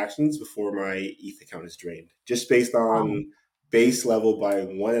transactions before my ETH account is drained, just based on base level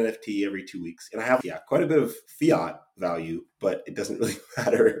buying one NFT every 2 weeks. And I have quite a bit of fiat value, but it doesn't really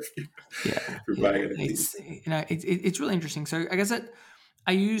matter if you're buying NFTs. It's really interesting. So I guess that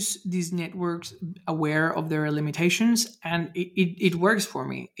I use these networks aware of their limitations, and it works for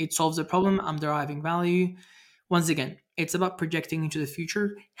me. It solves the problem. I'm deriving value. Once again, it's about projecting into the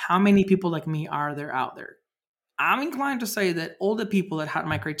future. How many people like me are there out there? I'm inclined to say that all the people that had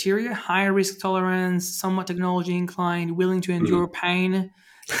my criteria, higher risk tolerance, somewhat technology inclined, willing to endure pain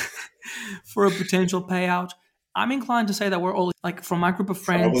for a potential payout, I'm inclined to say that we're all, like, from my group of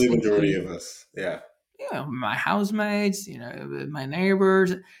friends. Probably the majority of us, yeah. My housemates, my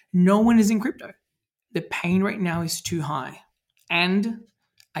neighbors, no one is in crypto. The pain right now is too high. And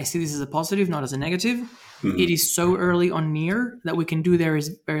I see this as a positive, not as a negative. It is so early on Near that we can do there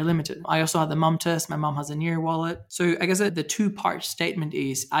is very limited. I also have the mom test. My mom has a Near wallet. So I guess that the two-part statement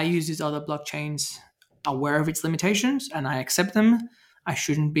is I use these other blockchains aware of its limitations and I accept them. I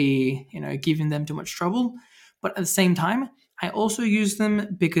shouldn't be, giving them too much trouble. But at the same time, I also use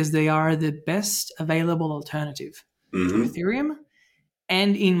them because they are the best available alternative to Ethereum.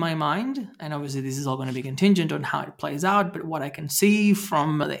 And in my mind, and obviously this is all going to be contingent on how it plays out, but what I can see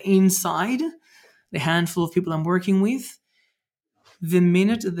from the inside, the handful of people I'm working with, the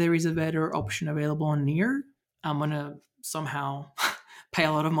minute there is a better option available on Near, I'm going to somehow pay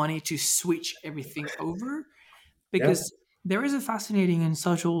a lot of money to switch everything over, Yeah. because there is a fascinating and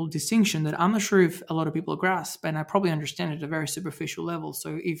subtle distinction that I'm not sure if a lot of people grasp, and I probably understand it at a very superficial level.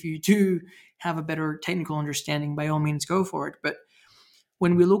 So if you do have a better technical understanding, by all means go for it. But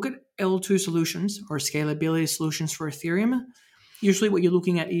when we look at L2 solutions or scalability solutions for Ethereum, usually what you're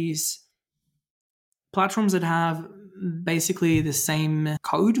looking at is platforms that have basically the same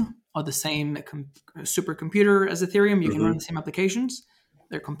code or the same supercomputer as Ethereum. You can run the same applications.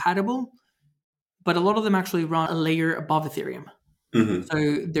 They're compatible, but a lot of them actually run a layer above Ethereum.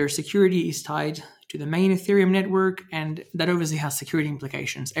 So their security is tied to the main Ethereum network, and that obviously has security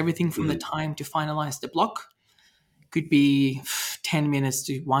implications. Everything from the time to finalize the block could be 10 minutes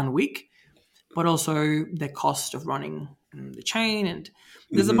to 1 week, but also the cost of running the chain, and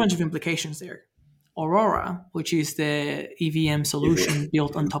there's a bunch of implications there. Aurora, which is the EVM solution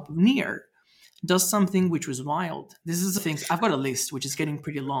built on top of Near, does something which was wild. This is the things, I've got a list which is getting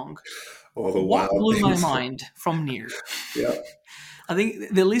pretty long. All the What wild blew my things. mind from Near? Yeah. I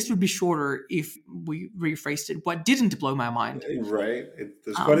think the list would be shorter if we rephrased it. What didn't blow my mind? Right.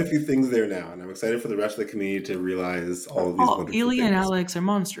 There's quite a few things there now, and I'm excited for the rest of the community to realize all of these wonderful Ilya things. and Alex are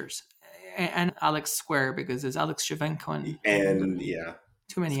monsters. And Alex Square, because there's Alex Shevchenko And yeah,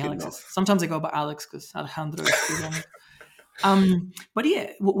 too many it's good Alexes. enough. Sometimes I go by Alex because Alejandro is too long. But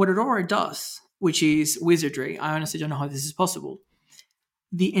yeah, what Aurora does, which is wizardry, I honestly don't know how this is possible.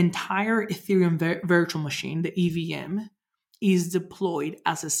 The entire Ethereum virtual machine, the EVM, is deployed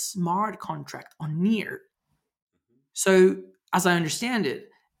as a smart contract on Near. So, as I understand it,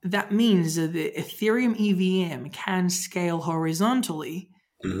 that means that the Ethereum EVM can scale horizontally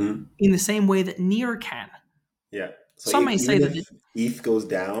in the same way that Near can. Yeah. So Some may say that ETH goes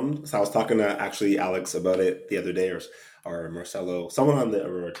down. So I was talking to actually Alex about it the other day, or Marcelo, someone on the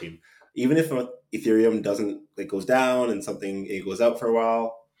Aurora team. Even if Ethereum doesn't, it goes down and it goes out for a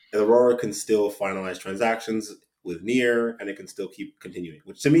while, Aurora can still finalize transactions with Near, and it can still keep continuing,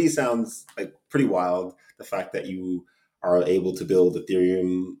 which to me sounds like pretty wild. The fact that you are able to build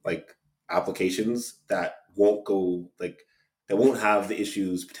Ethereum like applications that won't have the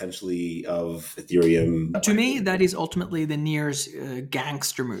issues potentially of Ethereum. To me, that is ultimately the Near's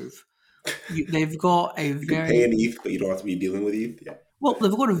gangster move. They've got a you can pay in ETH, but you don't have to be dealing with ETH. Yeah. Well,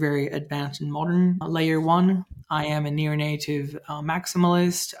 they've got a very advanced and modern layer one. I am a near native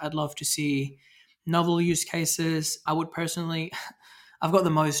maximalist. I'd love to see novel use cases. I would personally, I've got the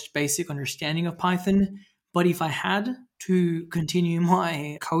most basic understanding of Python, but if I had to continue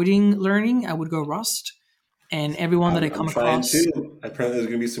my coding learning, I would go Rust. And everyone that I come across, too. Apparently, there's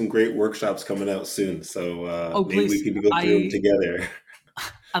going to be some great workshops coming out soon. So maybe we can go through them together.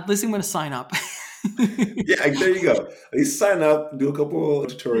 At least I'm going to sign up. Yeah, there you go. At least sign up, do a couple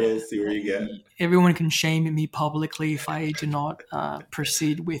of tutorials, see where you get. Everyone can shame me publicly if I do not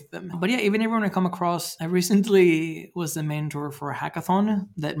proceed with them. But yeah, even everyone I come across, I recently was the mentor for a hackathon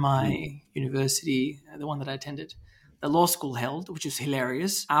that my university, the one that I attended, the law school held, which is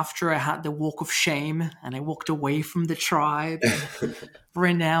hilarious. After I had the walk of shame and I walked away from the tribe and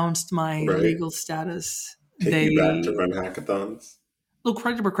renounced my legal status. Take you back to run hackathons. Look,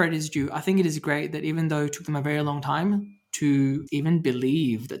 credit where credit is due. I think it is great that even though it took them a very long time to even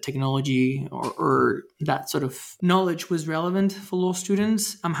believe that technology or that sort of knowledge was relevant for law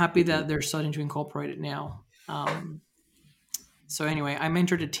students, I'm happy that they're starting to incorporate it now. So anyway, I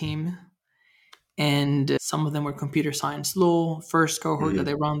mentored a team, and some of them were computer science law, first cohort that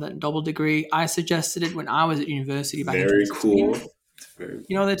they run that double degree. I suggested it when I was at university back in 2016. Very cool.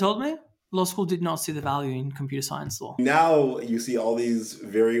 You know what they told me? Law school did not see the value in computer science law. Now you see all these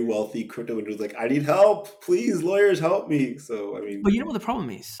very wealthy crypto individuals like, I need help. Please, lawyers, help me. So, I mean. But you know what the problem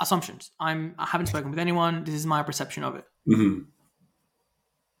is? Assumptions. I haven't spoken with anyone. This is my perception of it.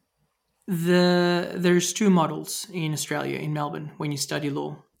 There's two models in Australia, in Melbourne, when you study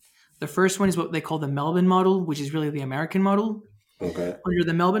law. The first one is what they call the Melbourne model, which is really the American model. Okay. Under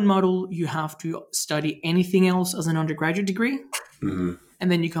the Melbourne model, you have to study anything else as an undergraduate degree.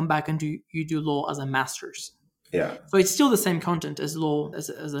 And then you come back and you do law as a master's. Yeah. So it's still the same content as law as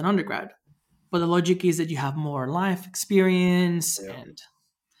an undergrad. But the logic is that you have more life experience. Yeah,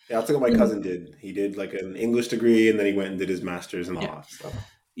 that's like what my cousin did. He did like an English degree and then he went and did his master's in law. So.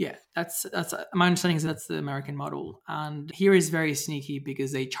 Yeah, that's my understanding is that's the American model. And here is very sneaky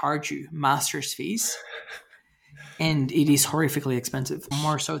because they charge you master's fees. And it is horrifically expensive,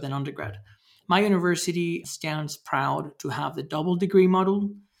 more so than undergrad. My university stands proud to have the double degree model.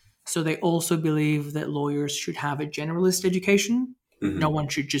 So they also believe that lawyers should have a generalist education. No Hmm. one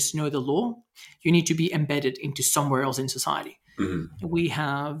should just know the law. You need to be embedded into somewhere else in society. Hmm. We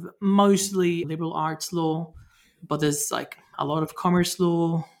have mostly liberal arts law, but there's like a lot of commerce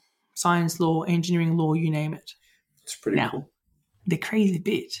law, science law, engineering law, you name it. It's pretty Now, cool. the crazy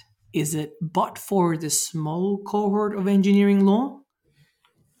bit is that, but for the small cohort of engineering law,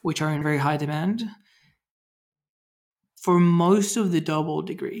 which are in very high demand, for most of the double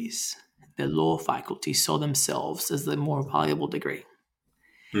degrees, the law faculty saw themselves as the more valuable degree.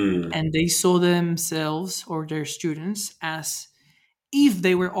 Mm. And they saw themselves or their students as, if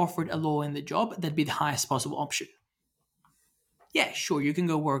they were offered a law in the job, that'd be the highest possible option. Yeah, sure, you can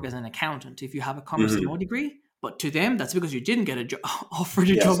go work as an accountant if you have a commerce and law Hmm. degree, but to them, that's because you didn't get a job offered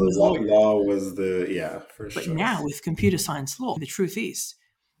a Yeah, job so as a lawyer. law was the first But now choice. with computer science law, the truth is,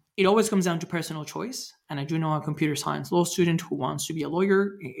 it always comes down to personal choice. And I do know a computer science law student who wants to be a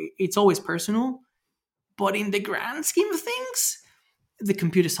lawyer. It's always personal. But in the grand scheme of things, the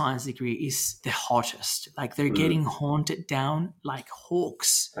computer science degree is the hottest. Like they're getting Mm. hunted down like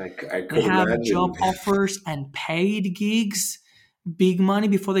hawks. I They could have imagine. job offers and paid gigs, big money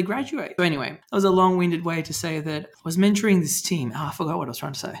before they graduate. So anyway, that was a long-winded way to say that I was mentoring this team. I forgot what I was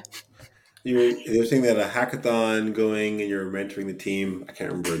trying to say. You're saying that a hackathon going and you're mentoring the team. I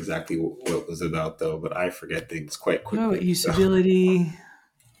can't remember exactly what it was about though, but I forget things quite Oh, quickly. So usability.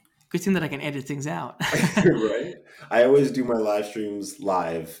 Good thing that I can edit things out. right, I always do my live streams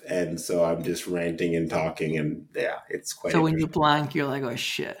live, and so I'm just ranting and talking, and yeah, it's quite So when you interesting. blank, you're like, oh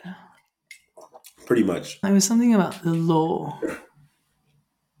shit. Pretty much. There was something about the law.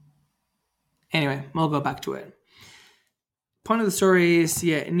 Anyway, we'll go back to it. Point of the story is,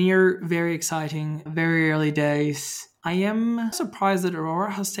 yeah, near, very exciting, very early days. I am surprised that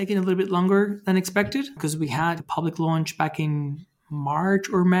Aurora has taken a little bit longer than expected because we had a public launch back in March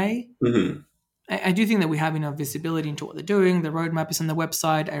or May. Hmm. I do think that we have enough visibility into what they're doing. The roadmap is on the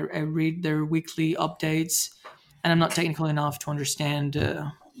website. I read their weekly updates, and I'm not technical enough to understand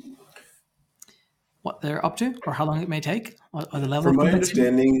what they're up to or how long it may take or the level From of my complexity.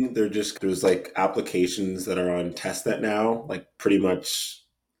 understanding, there's like applications that are on testnet now, like pretty much.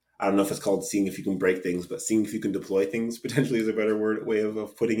 I don't know if it's called seeing if you can break things, but seeing if you can deploy things potentially is a better way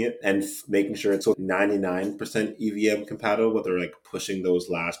of putting it, and making sure it's 99% EVM compatible, but they're like pushing those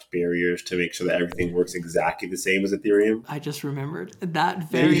last barriers to make sure that everything works exactly the same as Ethereum. I just remembered that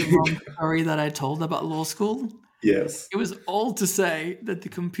There very you long go. story that I told about law school. Yes. It was all to say that the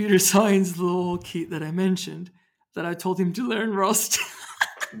computer science law kit that I mentioned, that I told him to learn Rust.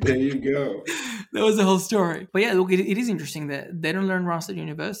 There you go. That was the whole story. But yeah, look, it is interesting that they don't learn Rust at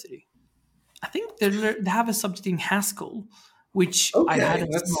university. I think they have a subject in Haskell, which I had Okay, a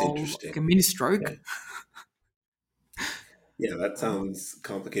that's small, like a interesting. mini Yeah. stroke. Yeah, that sounds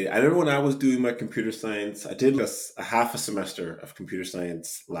complicated. I remember when I was doing my computer science, I did a half a semester of computer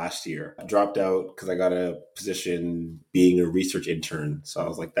science last year. I dropped out because I got a position being a research intern. So I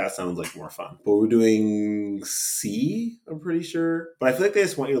was like, that sounds like more fun. But we're doing C, I'm pretty sure. But I feel like they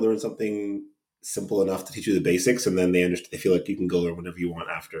just want you to learn something simple enough to teach you the basics, and then they feel like you can go learn whatever you want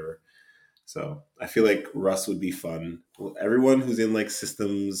after. So I feel like Rust would be fun. Well, everyone who's in like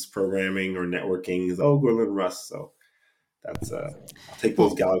systems programming or networking is, oh, go learn Rust. So that's I'll take those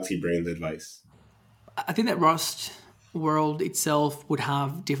Well, galaxy brains advice. I think that Rust world itself would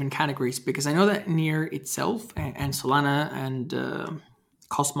have different categories because I know that Near itself and Solana and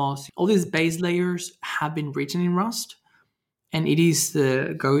Cosmos, all these base layers have been written in Rust, and it is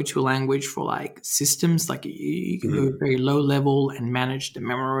the go-to language for like systems. Like you can go Mhm. very low level and manage the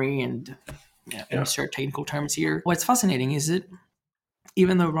memory and Yeah. insert technical terms here. What's fascinating is that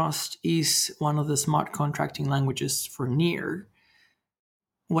even though Rust is one of the smart contracting languages for Near,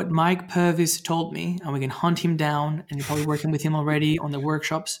 what Mike Purvis told me, and we can hunt him down, and you're probably working with him already on the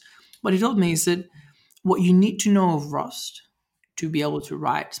workshops. What he told me is that what you need to know of Rust to be able to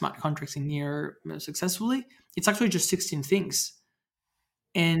write smart contracts in Near successfully, it's actually just 16 things.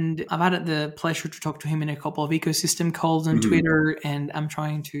 And I've had the pleasure to talk to him in a couple of ecosystem calls on Mhm. Twitter, and I'm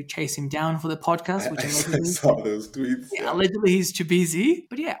trying to chase him down for the podcast, which I allegedly, saw those tweets. yeah, Yeah. allegedly he's too busy.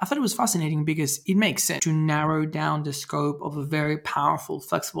 But yeah, I thought it was fascinating because it makes sense to narrow down the scope of a very powerful,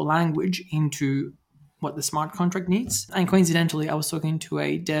 flexible language into what the smart contract needs. And coincidentally, I was talking to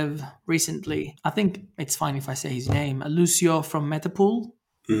a dev recently. I think it's fine if I say his name, Lucio from Metapool.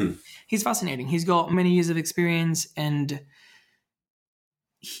 Mhm. He's fascinating. He's got many years of experience, and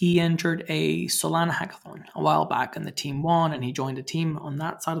he entered a Solana hackathon a while back, and the team won, and he joined a team on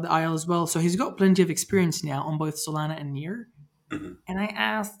that side of the aisle as well. So he's got plenty of experience now on both Solana and Near. Mhm. And I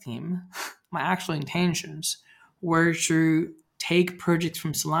asked him, my actual intentions were to take projects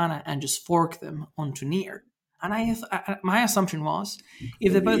from Solana and just fork them onto Near. And my assumption was,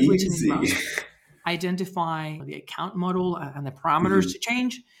 if they're It'll be both written in easy. Rust, identify the account model and the parameters to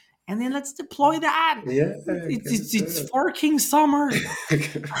change, and then let's deploy that. Yeah, It's forking summer.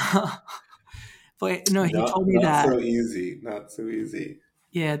 But no, he told me not that. so easy. Not so easy.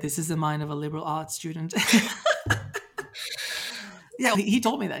 Yeah, this is the mind of a liberal arts student. Yeah, he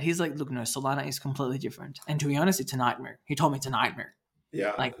told me that. He's like, look, no, Solana is completely different. And to be honest, it's a nightmare. He told me it's a nightmare.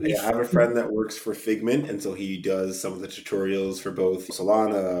 Yeah, Like, I have a friend that works for Figment, and so he does some of the tutorials for both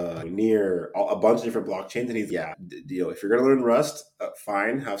Solana, Near, a bunch of different blockchains. And he's if you're gonna learn Rust,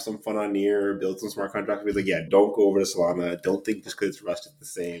 fine, have some fun on Near, build some smart contracts. He's like, yeah, don't go over to Solana. Don't think just because it's Rust it's the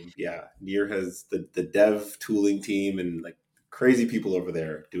same. Yeah, Near has the dev tooling team and like crazy people over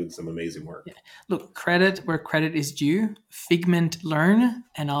there doing some amazing work. Yeah. Look, credit where credit is due. Figment Learn,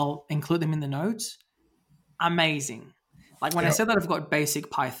 and I'll include them in the notes. Amazing. Like when I said that I've got basic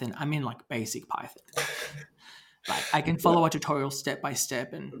Python, I mean like basic Python. Like I can follow a tutorial step by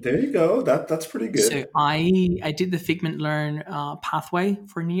step, and there you go. That's pretty good. So I did the Figment Learn pathway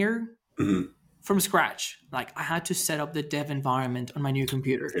for Near from scratch. Like I had to set up the dev environment on my new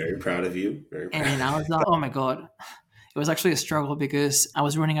computer. Very proud of you. Very proud. And I was like, oh my god, it was actually a struggle because I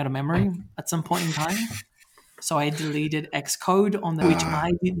was running out of memory at some point in time. So I deleted Xcode on which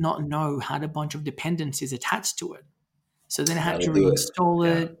I did not know had a bunch of dependencies attached to it. So then I had to reinstall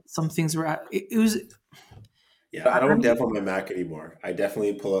it. Some things were it was. Yeah, I don't dev on my Mac anymore. I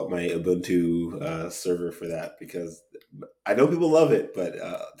definitely pull out my Ubuntu server for that because I know people love it, but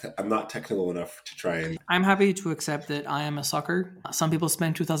I'm not technical enough to try and. I'm happy to accept that I am a sucker. Some people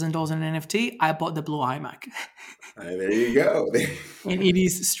spend $2,000 on an NFT. I bought the blue iMac. There you go. And it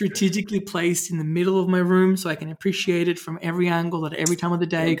is strategically placed in the middle of my room so I can appreciate it from every angle at every time of the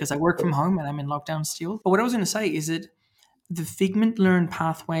day because I work from home and I'm in lockdown still. But what I was going to say is that the Figment Learn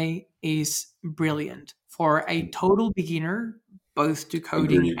pathway is brilliant. For a total beginner, both to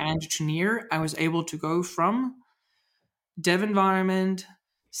coding and to Near, I was able to go from dev environment,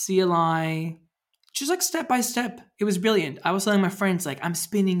 CLI, just like step by step. It was brilliant. I was telling my friends, like, I'm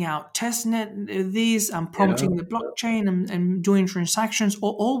spinning out testnet, these, I'm prompting the blockchain, and doing transactions,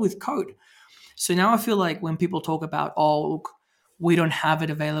 all with code. So now I feel like when people talk about, look, we don't have it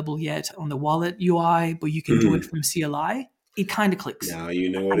available yet on the wallet UI, but you can do it from CLI, it kind of clicks. Now you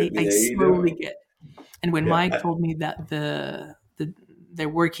know what it means. I slowly get. And when Mike told me that they're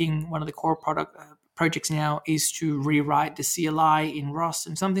working, one of the core projects now is to rewrite the CLI in Rust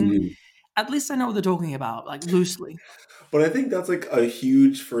and something, at least I know what they're talking about, like loosely. But I think that's like a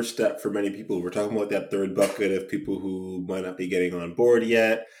huge first step for many people. We're talking about that third bucket of people who might not be getting on board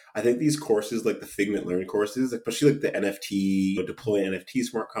yet. I think these courses, like the Figment Learn courses, especially like the NFT, deploy NFT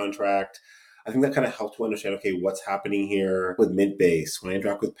smart contract, I think that kind of helps to understand, okay, what's happening here with Mintbase, when I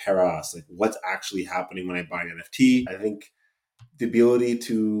interact with Peros, like what's actually happening when I buy an NFT. I think the ability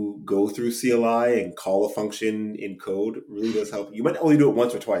to go through CLI and call a function in code really does help. You might only do it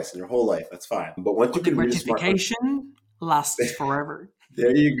once or twice in your whole life. That's fine. But once you can read a smart contract, lasts forever.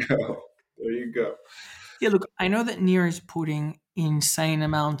 There you go. There you go. Yeah, look, I know that Near is putting insane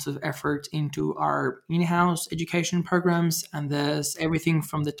amounts of effort into our in-house education programs, and there's everything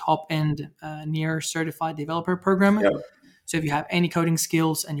from the top-end Near certified developer program. Yep. So if you have any coding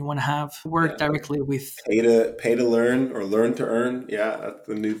skills and you want to have work directly with pay to learn or learn to earn, that's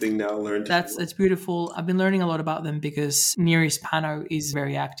the new thing now. That's beautiful. I've been learning a lot about them because Near Hispano is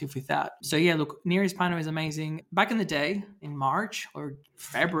very active with that. So yeah, look, Near Hispano is amazing. Back in the day, in March or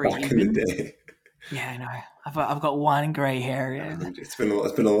February, in the day. Yeah, I know. I've got one gray hair. It's been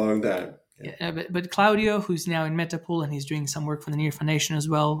a long time. Yeah, but Claudio, who's now in Metapool and he's doing some work for the Near Foundation as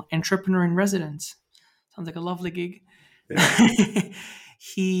well, entrepreneur in residence. Sounds like a lovely gig. Yeah.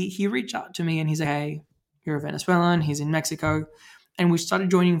 he reached out to me and he's like, hey, you're a Venezuelan. He's in Mexico. And we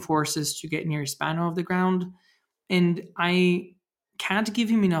started joining forces to get Near Hispano off the ground. And I can't give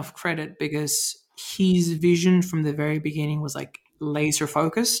him enough credit because his vision from the very beginning was like laser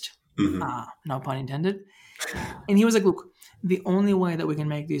focused. No pun intended. And he was like, look, the only way that we can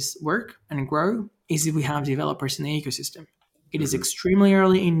make this work and grow is if we have developers in the ecosystem. It is extremely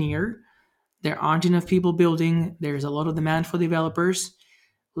early in Near. There aren't enough people building. There's a lot of demand for developers.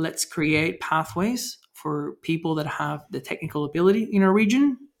 Let's create pathways for people that have the technical ability in our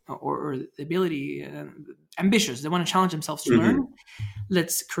region or the ability, ambitious. They want to challenge themselves to learn.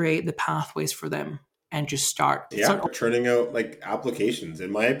 Let's create the pathways for them. And just start. Yeah, churning out like applications.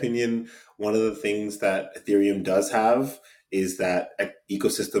 In my opinion, one of the things that Ethereum does have is that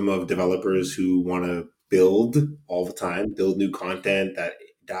ecosystem of developers who want to build all the time, build new content that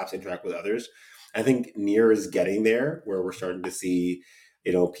dApps interact with others. I think Near is getting there, where we're starting to see,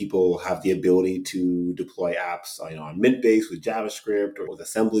 people have the ability to deploy apps, on Mint-based with JavaScript or with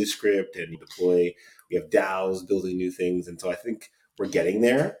assembly script, and we have DAOs building new things. And so I think we're getting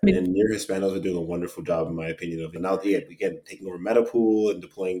there. I mean, And Near Hispanos are doing a wonderful job, in my opinion, of now, again, taking over Metapool and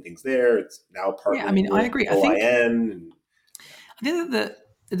deploying things there. It's now yeah, I partnering mean, I with agree. OIN. I think that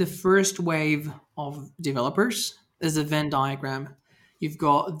the first wave of developers is a Venn diagram. You've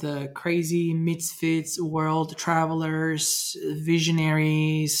got the crazy misfits, world travelers,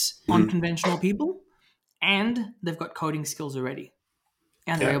 visionaries, unconventional people, and they've got coding skills already.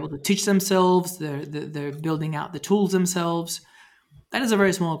 And they're Yeah. able to teach themselves, they're building out the tools themselves. That is a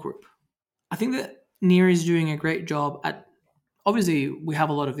very small group. I think that Near is doing a great job at, obviously, we have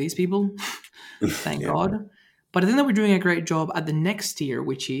a lot of these people, thank Yeah. God. But I think that we're doing a great job at the next tier,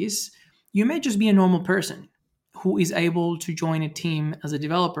 which is you may just be a normal person who is able to join a team as a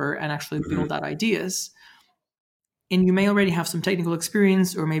developer and actually build out ideas. And you may already have some technical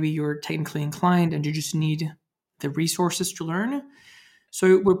experience, or maybe you're technically inclined and you just need the resources to learn.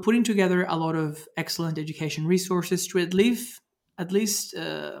 So we're putting together a lot of excellent education resources to at least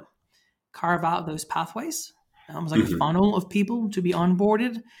carve out those pathways, almost like a funnel of people to be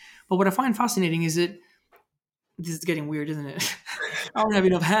onboarded. But what I find fascinating is that this is getting weird, isn't it? I don't have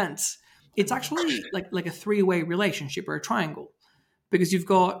enough hands. It's actually like a three-way relationship or a triangle, because you've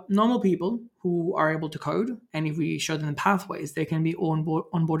got normal people who are able to code, and if we show them the pathways, they can be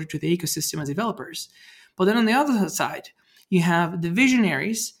onboarded to the ecosystem as developers. But then on the other side, you have the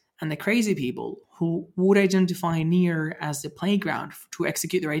visionaries and the crazy people who would identify Near as the playground to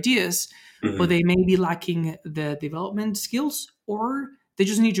execute their ideas, but they may be lacking the development skills, or they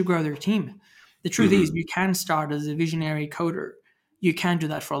just need to grow their team. The truth is, you can start as a visionary coder. You can do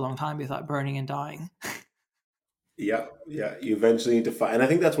that for a long time without burning and dying. Yeah. You eventually need to find, and I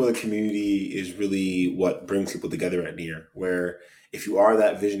think that's where the community is really what brings people together at Near. Where if you are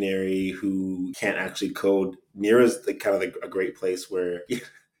that visionary who can't actually code, Near is a great place where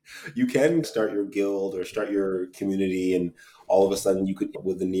you can start your guild or start your community, and all of a sudden you could,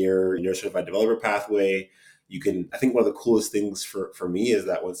 with the Near certified developer pathway, you can. I think one of the coolest things for me is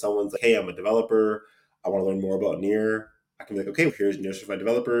that when someone's like, "Hey, I'm a developer, I want to learn more about Near," I can be like, "Okay, here's Near certified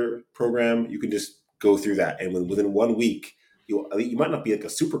developer program." You can just go through that, and within 1 week, you might not be like a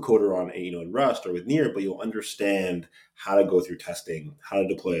super coder on in Rust or with Near, but you'll understand how to go through testing, how to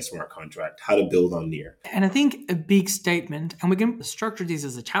deploy a smart contract, how to build on Near. And I think a big statement, and we can structure this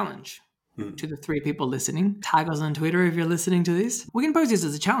as a challenge to the three people listening. Tag us on Twitter if you're listening to this. We can pose this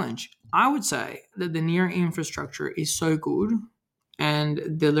as a challenge. I would say that the Near infrastructure is so good, and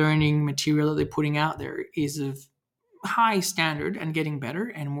the learning material that they're putting out there is of high standard and getting better,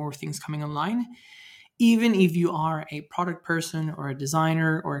 and more things coming online. Even if you are a product person or a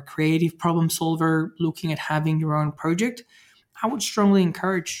designer or a creative problem solver looking at having your own project, I would strongly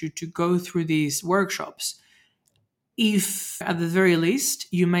encourage you to go through these workshops. If at the very least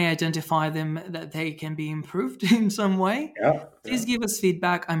you may identify them that they can be improved in some way, please give us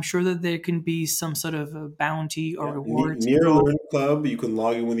feedback. I'm sure that there can be some sort of a bounty or reward. Near Learn Club, you can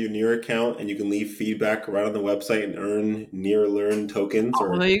log in with your Near account and you can leave feedback right on the website and earn Near Learn tokens.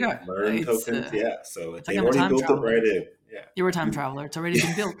 Well, there you go. Learn tokens. So it's they like already built it right in. Yeah. You're a time traveler. It's already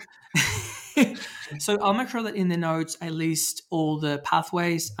been built. So I'll make sure that in the notes I list all the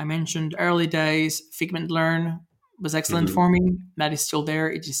pathways. I mentioned early days, Figment Learn was excellent for me. That is still there.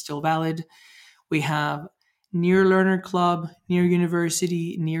 It is still valid. We have Near Learner Club, Near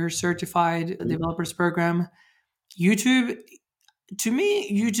University, Near Certified Developers Program. YouTube, to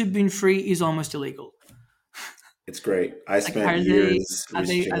me, YouTube being free is almost illegal. It's great. I spent years. Are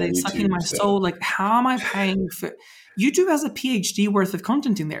they sucking my soul? Like, how am I paying for? YouTube has a PhD worth of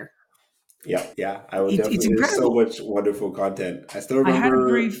content in there. Yeah. I would definitely. There's so much wonderful content. I still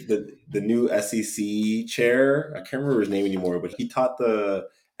remember the new SEC chair. I can't remember his name anymore, but he taught the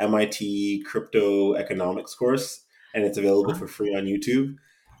MIT crypto economics course, and it's available for free on YouTube.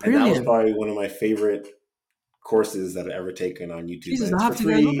 And that was probably one of my favorite courses that I've ever taken on YouTube. Jesus, I'll have to go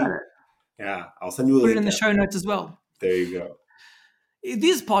look at it. Yeah, I'll send you a link. Put it in the show notes as well. There you go.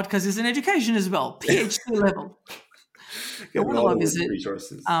 This podcast is an education as well, PhD level. What I love is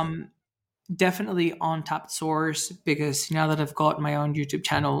resources. Definitely on Tapped Source, because now that I've got my own YouTube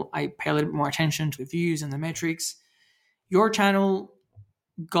channel, I pay a little bit more attention to the views and the metrics. Your channel,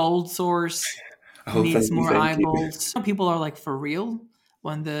 Gold Source, needs more eyeballs. Some people are like, for real,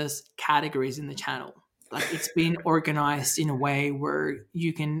 when there's categories in the channel. Like, it's been organized in a way where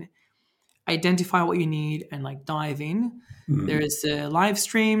you can identify what you need and like dive in. Mm. There's live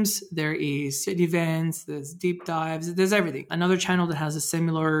streams, there is set events, there's deep dives, there's everything. Another channel that has a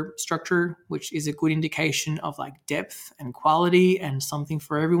similar structure, which is a good indication of like depth and quality and something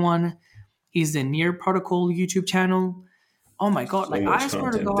for everyone, is the Near Protocol YouTube channel. Oh my god, So like much I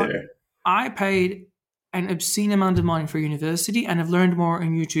swear to content God, there. I paid an obscene amount of money for university and I've learned more on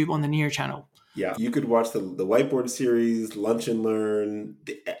YouTube on the Near channel. Yeah, you could watch the whiteboard series, Lunch and Learn.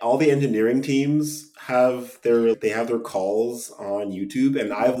 All the engineering teams have their calls on YouTube,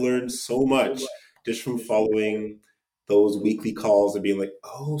 and I've learned so much just from following those weekly calls and being like,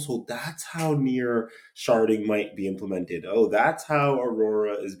 oh, so that's how near sharding might be implemented. Oh, that's how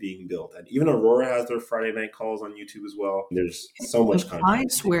Aurora is being built, and even Aurora has their Friday night calls on YouTube as well. There's so much I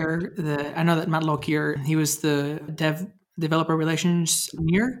content. swear that I know that Matt Lockyer, he was the developer relations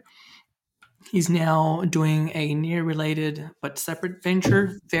Near. He's now doing a Near related but separate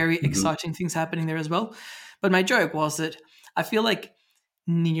venture. Very Mhm. exciting things happening there as well. But my joke was that I feel like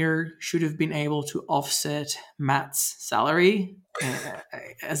Near should have been able to offset Matt's salary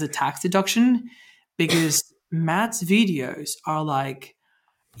as a tax deduction because Matt's videos are like,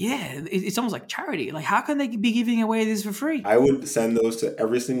 yeah, it's almost like charity. Like, how can they be giving away this for free? I would send those to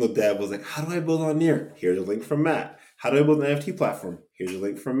every single dev. Was like, how do I build on Near? Here's a link from Matt. How do I build an NFT platform? Here's a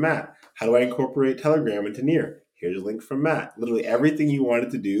link from Matt. How do I incorporate Telegram into Near? Here's a link from Matt. Literally everything you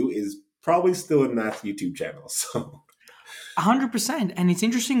wanted to do is probably still in Matt's YouTube channel. So 100%. And it's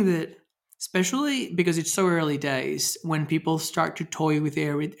interesting that, especially because it's so early days, when people start to toy with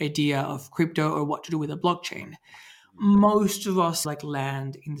their idea of crypto or what to do with a blockchain, most of us like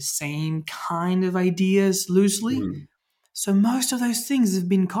land in the same kind of ideas loosely. mhm. So most of those things have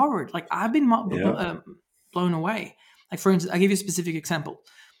been covered. Like I've been Yeah. blown away. Like for instance, I'll give you a specific example: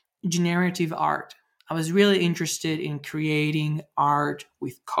 generative art. I was really interested in creating art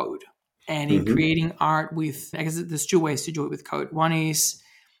with code and in Hmm. creating art with. I guess there's two ways to do it with code. One is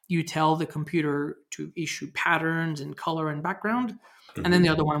you tell the computer to issue patterns and color and background, and then the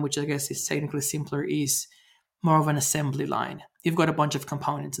Hmm. other one, which I guess is technically simpler, is more of an assembly line. You've got a bunch of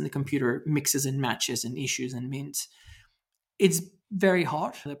components and the computer mixes and matches and issues and mints. It's very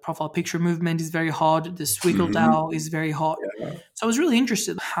hot. The profile picture movement is very hot. The Swiggle Hmm. DAO is very hot. Yeah. So I was really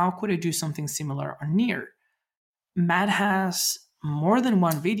interested. How could I do something similar on Near? Matt has more than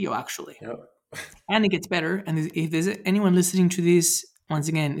one video actually, Yeah. and it gets better. And if there's anyone listening to this, once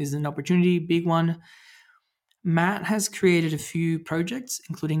again, is an opportunity, big one. Matt has created a few projects,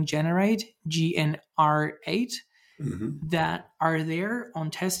 including Generate GNR8, Hmm. that are there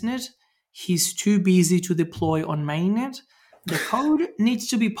on testnet. He's too busy to deploy on mainnet. The code needs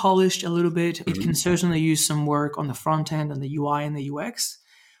to be polished a little bit. It can Hmm. certainly use some work on the front end and the UI and the UX.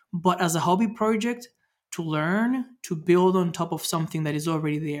 But as a hobby project, to learn, to build on top of something that is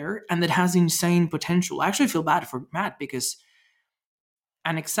already there and that has insane potential. I actually feel bad for Matt because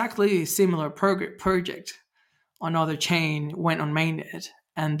an exactly similar project on other chain went on mainnet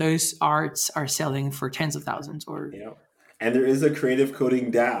and those arts are selling for tens of thousands or Yeah. And there is a creative coding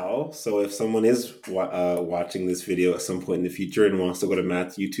DAO. So if someone is watching this video at some point in the future and wants to go to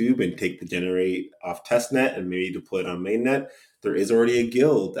Matt's YouTube and take the generate off testnet and maybe deploy it on mainnet, there is already a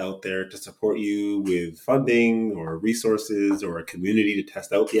guild out there to support you with funding or resources or a community to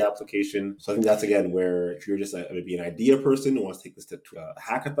test out the application. So I think that's again where if you're just maybe an idea person who wants to take this to a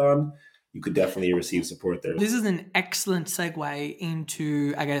hackathon, you could definitely receive support there. this is an excellent segue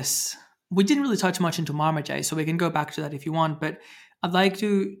into, I guess, we didn't really touch much into Marmaduke, so we can go back to that if you want, but I'd like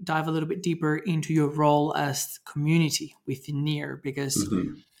to dive a little bit deeper into your role as community within Near because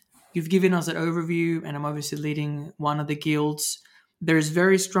Hmm. you've given us that overview, and I'm obviously leading one of the guilds. There's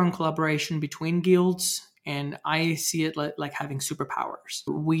very strong collaboration between guilds, and I see it like having superpowers.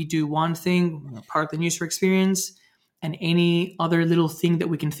 We do one thing, part of the user experience, and any other little thing that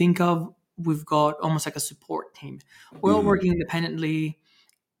we can think of, we've got almost like a support team. We're all Hmm. working independently,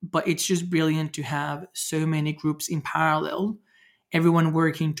 but it's just brilliant to have so many groups in parallel, everyone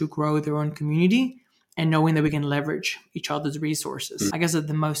working to grow their own community and knowing that we can leverage each other's resources. I guess that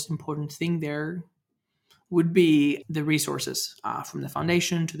the most important thing there would be the resources from the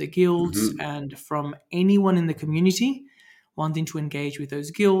foundation to the guilds Hmm. and from anyone in the community wanting to engage with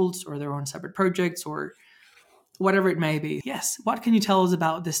those guilds or their own separate projects or whatever it may be. Yes, what can you tell us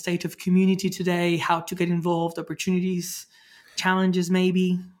about the state of community today, how to get involved, opportunities, challenges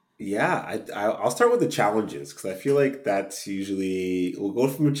maybe? Yeah, I'll start with the challenges because I feel like that's usually we'll go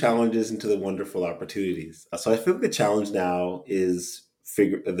from the challenges into the wonderful opportunities. So I feel like the challenge now is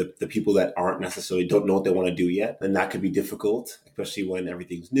figure the people that aren't necessarily don't know what they want to do yet, and that could be difficult, especially when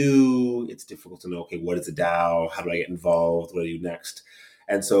everything's new. It's difficult to know, okay, what is a DAO? How do I get involved? What do I do next?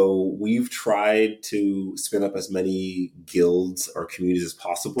 And so we've tried to spin up as many guilds or communities as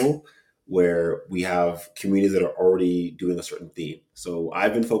possible where we have communities that are already doing a certain theme. So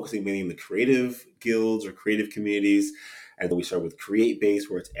I've been focusing mainly on the creative guilds or creative communities. And then we start with CreateBase,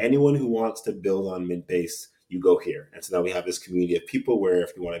 where it's anyone who wants to build on Mintbase, you go here. And so now we have this community of people where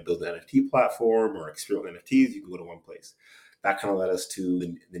if you want to build an NFT platform or experiment with NFTs, you can go to one place. That kind of led us to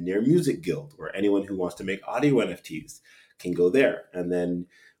the Near Music Guild, where anyone who wants to make audio NFTs can go there. And then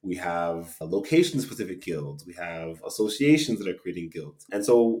we have location-specific guilds. We have associations that are creating guilds. And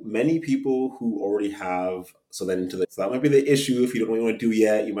so many people who already have, so that might be the issue if you don't know what you want to do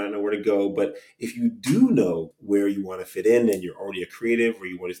yet, you might not know where to go. But if you do know where you want to fit in and you're already a creative or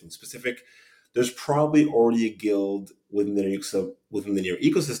you want to do something specific, there's probably already a guild within the Near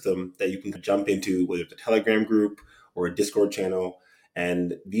ecosystem that you can jump into, whether it's a Telegram group or a Discord channel.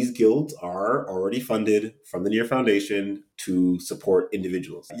 And these guilds are already funded from the Near Foundation to support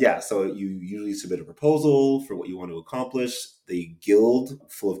individuals. Yeah, so you usually submit a proposal for what you want to accomplish. The guild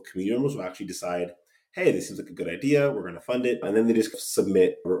full of community members will actually decide, hey, this seems like a good idea, we're going to fund it. And then they just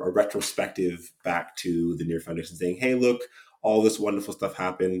submit a retrospective back to the Near Foundation saying, hey, look, all this wonderful stuff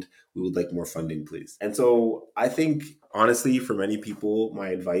happened. We would like more funding, please. And so I think, honestly, for many people, my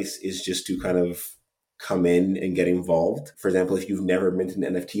advice is just to kind of come in and get involved. For example, if you've never minted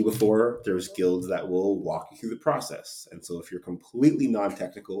an NFT before, there's guilds that will walk you through the process. And so if you're completely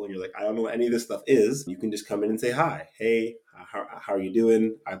non-technical and you're like, I don't know what any of this stuff is, you can just come in and say, hi, hey, how are you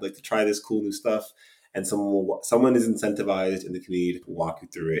doing? I'd like to try this cool new stuff. And someone is incentivized in the community to walk you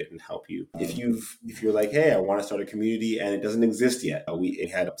through it and help you. If you're like, hey, I want to start a community and it doesn't exist yet.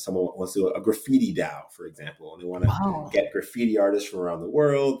 We had someone wants to do a graffiti DAO, for example, and they want to get graffiti artists from around the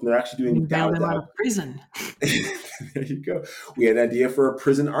world. And they're actually doing DAO them out of prison. There you go. We had an idea for a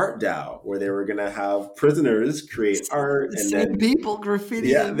prison art DAO where they were going to have prisoners create art and then people graffiti.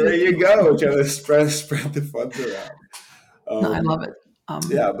 Yeah, there you go. Trying to spread the funds around. No, I love it.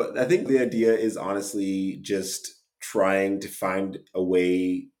 Yeah, but I think the idea is honestly just trying to find a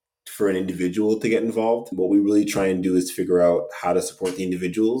way for an individual to get involved. What we really try and do is figure out how to support the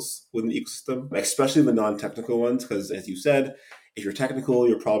individuals within the ecosystem, especially the non-technical ones, because as you said, if you're technical,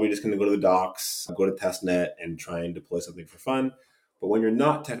 you're probably just going to go to the docs, go to testnet and try and deploy something for fun. But when you're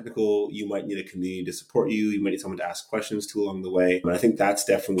not technical, you might need a community to support you. You might need someone to ask questions to along the way. And I think that's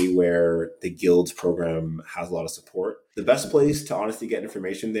definitely where the Guilds program has a lot of support. The best place to honestly get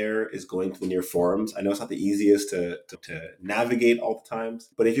information there is going to the Near forums. I know it's not the easiest to navigate all the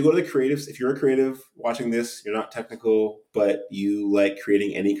times, but if you go to the creatives, if you're a creative watching this, you're not technical, but you like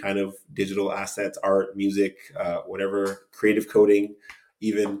creating any kind of digital assets, art, music, whatever, creative coding,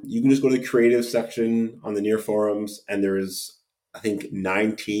 even, you can just go to the creative section on the Near forums, and there's, I think,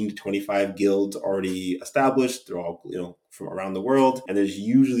 19 to 25 guilds already established. They're all, from around the world. And there's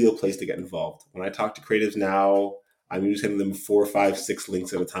usually a place to get involved. When I talk to creatives now, I'm usually sending them 4, 5, 6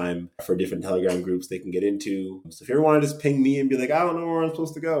 links at a time for different Telegram groups they can get into. So if you ever want to just ping me and be like, I don't know where I'm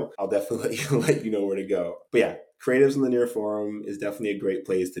supposed to go, I'll definitely let you know where to go. But yeah, creatives in the Near forum is definitely a great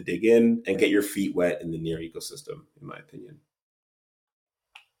place to dig in and get your feet wet in the Near ecosystem, in my opinion.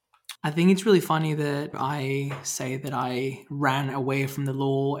 I think it's really funny that I say that I ran away from the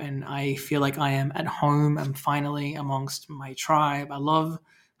law and I feel like I am at home. I'm finally amongst my tribe. I love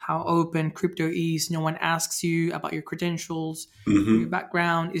how open crypto is. No one asks you about your credentials, your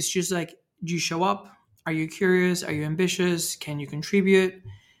background. It's just like, do you show up? Are you curious? Are you ambitious? Can you contribute?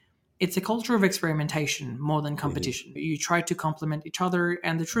 It's a culture of experimentation more than competition. You try to complement each other.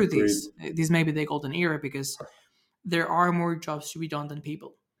 And the truth is, this may be the golden era because there are more jobs to be done than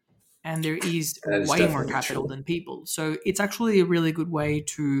people. And there is way more capital than people. So it's actually a really good way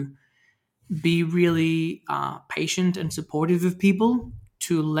to be really patient and supportive of people,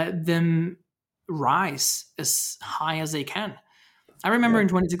 to let them rise as high as they can. I remember in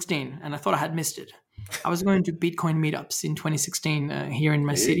 2016, and I thought I had missed it. I was going to Bitcoin meetups in 2016 here in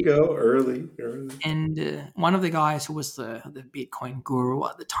my city. There you go, early. And one of the guys who was the Bitcoin guru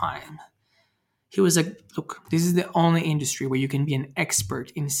at the time, he was like, look, this is the only industry where you can be an expert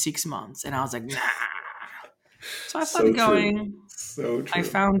in 6 months. And I was like, nah. So I started going. So true.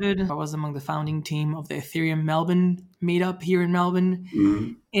 I was among the founding team of the Ethereum Melbourne meetup here in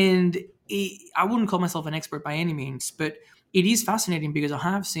Melbourne. And I wouldn't call myself an expert by any means, but it is fascinating because I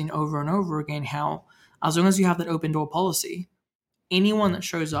have seen over and over again how as long as you have that open door policy, anyone that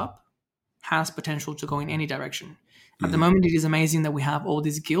shows up has potential to go in any direction. At the moment, it is amazing that we have all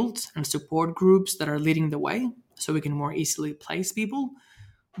these guilds and support groups that are leading the way so we can more easily place people.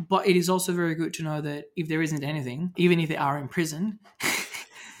 But it is also very good to know that if there isn't anything, even if they are in prison,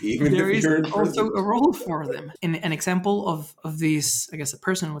 even there if is you're in also prison. a role for them. And an example of this, I guess a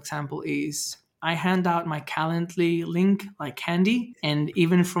personal example is I hand out my Calendly link like candy. And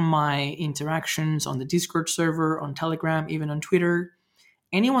even from my interactions on the Discord server, on Telegram, even on Twitter,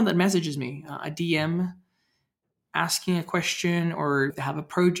 anyone that messages me, a DM asking a question or they have a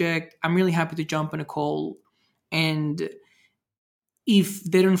project, I'm really happy to jump on a call. And if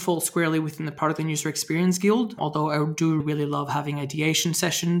they don't fall squarely within the product and user experience guild, although I do really love having ideation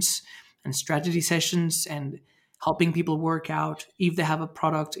sessions and strategy sessions and helping people work out if they have a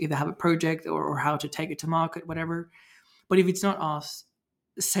product, if they have a project, or how to take it to market, whatever. But if it's not us,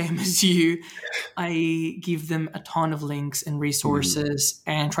 same as you, I give them a ton of links and Mhm. resources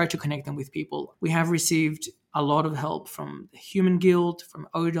and try to connect them with people. We have received a lot of help from the Human Guild, from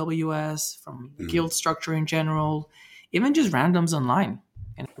OWS, from the Mhm. guild structure in general, even just randoms online.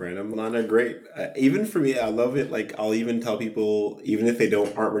 Random line are great. Even for me, I love it. Like I'll even tell people, even if they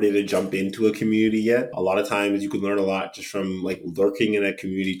don't aren't ready to jump into a community yet, a lot of times you can learn a lot just from like lurking in a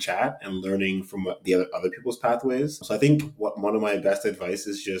community chat and learning from what the other people's pathways. So I think one of my best advice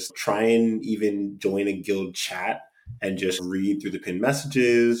is just try and even join a guild chat and just read through the pinned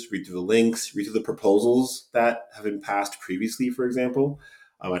messages, read through the links, read through the proposals that have been passed previously, for example.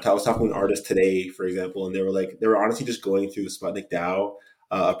 I was talking to an artist today, for example, and they were honestly just going through the Sputnik DAO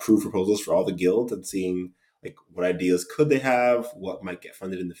approved proposals for all the guilds and seeing like what ideas could they have, what might get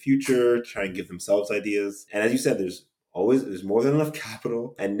funded in the future, try and give themselves ideas. And as you said, there's more than enough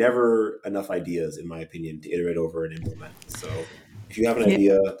capital and never enough ideas, in my opinion, to iterate over and implement. So if you have an Yeah,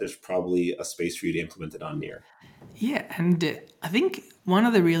 idea, there's probably a space for you to implement it on near. yeah, and I think one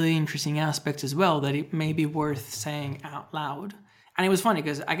of the really interesting aspects as well that it may be worth saying out loud, and it was funny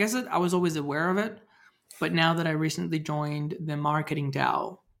because I guess I was always aware of it, but now that I recently joined the marketing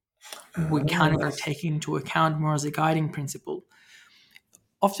DAO, we kind of are Ah, taking into account more as a guiding principle.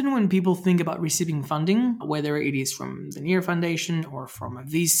 Often, when people think about receiving funding, whether it is from the Near Foundation or from a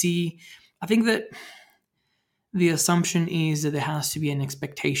VC, I think that the assumption is that there has to be an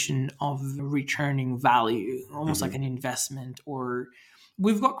expectation of returning value, almost like mhm. an investment, or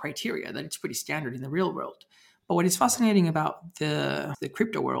we've got criteria that it's pretty standard in the real world. But what is fascinating about the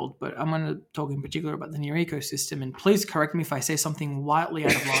crypto world, but I'm going to talk in particular about the Near ecosystem, and please correct me if I say something wildly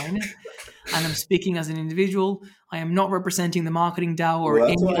out of line, and I'm speaking as an individual. I am not representing the marketing DAO or Well,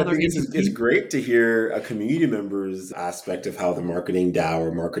 that's any why I other think it's entity. great to hear a community member's aspect of how the marketing DAO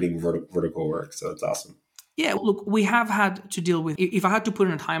or marketing vertical works. So it's awesome. Yeah, look, we have had to deal with, if I had to put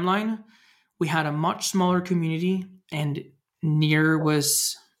in a timeline, we had a much smaller community and Near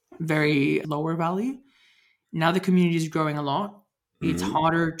was very lower value. Now the community is growing a lot. It's Hmm.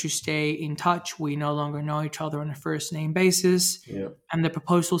 harder to stay in touch. We no longer know each other on a first name basis. Yeah. And the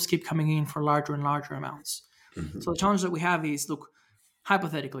proposals keep coming in for larger and larger amounts. So Hmm. the challenge that we have is look,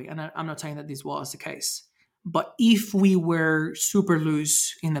 hypothetically, and I'm not saying that this was the case, but if we were super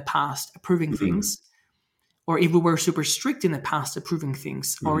loose in the past approving Hmm. things, or if we were super strict in the past approving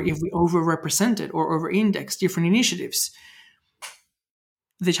things, or Hmm. if we overrepresented or over-indexed different initiatives,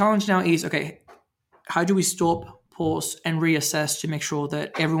 the challenge now is okay, how do we stop, pause, and reassess to make sure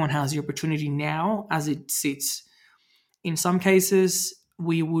that everyone has the opportunity now as it sits? In some cases,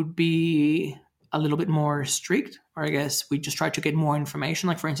 we would be a little bit more strict, or I guess we just try to get more information.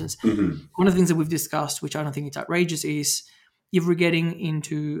 Like, for instance, Hmm. one of the things that we've discussed, which I don't think it's outrageous, is if we're getting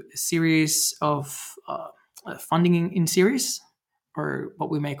into a series of funding in series, or what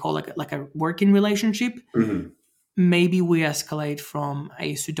we may call like a working relationship, Hmm. maybe we escalate from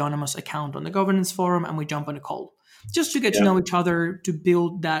a pseudonymous account on the governance forum and we jump on a call just to get to Yeah. know each other, to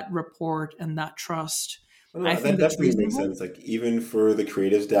build that rapport and that trust. Well, I no, think that that's definitely makes reasonable. sense. Like even for the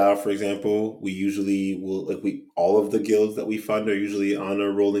creatives DAO, for example, we usually will like we all of the guilds that we fund are usually on a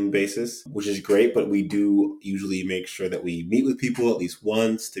rolling basis, which is great. But we do usually make sure that we meet with people at least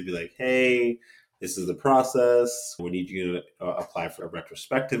once to be like, hey, this is the process. We need you to apply for a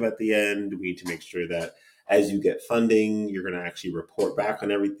retrospective at the end. We need to make sure that as you get funding, you're going to actually report back on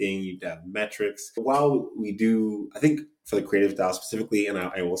everything. You have metrics. While we do, I think for the creative DAO specifically, and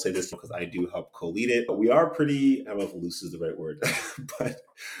I will say this because I do help co-lead it, but we are pretty, I don't know if loose is the right word, but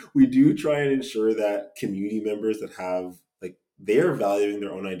we do try and ensure that community members that have like they're valuing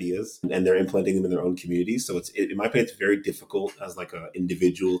their own ideas and they're implementing them in their own communities. So in my opinion, it's very difficult as like an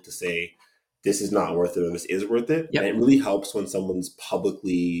individual to say, this is not worth it or this is worth it. Yep. And it really helps when someone's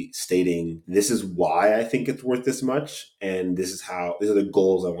publicly stating, this is why I think it's worth this much. And these are the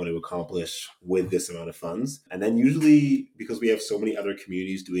goals I want to accomplish with this amount of funds. And then usually, because we have so many other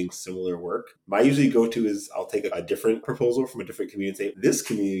communities doing similar work, my usually go-to is I'll take a different proposal from a different community and say, this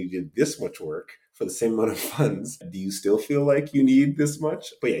community did this much work for the same amount of funds. Do you still feel like you need this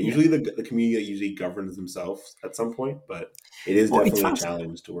much? But yeah, usually the community that usually governs themselves at some point, but it is definitely a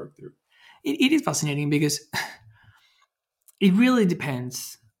challenge to work through. It is fascinating because it really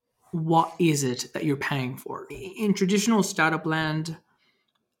depends what is it that you're paying for. In traditional startup land,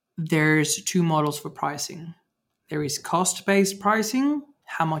 there's two models for pricing. There is cost-based pricing,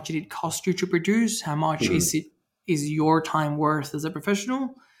 how much did it cost you to produce, how much is your time worth as a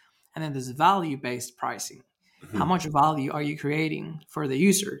professional, and then there's value-based pricing. How much value are you creating for the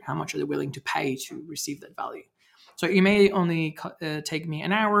user? How much are they willing to pay to receive that value? So it may only take me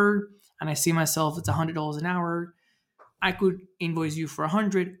an hour, and I see myself it's $100 an hour. I could invoice you for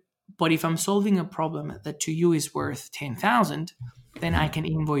 100, but if I'm solving a problem that to you is worth 10,000, then I can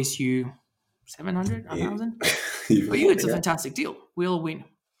invoice you 700, 1,000. For you, it's a fantastic deal. We'll win.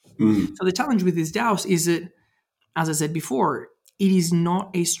 So the challenge with these DAOs is that, as I said before, it is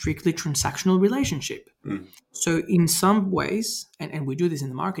not a strictly transactional relationship. So in some ways, and we do this in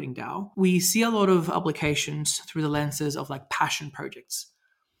the marketing DAO, we see a lot of applications through the lenses of like passion projects.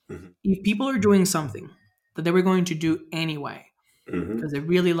 If people are doing something that they were going to do anyway, because they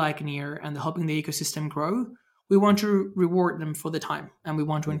really like Near and they're helping the ecosystem grow, we want to reward them for the time, and we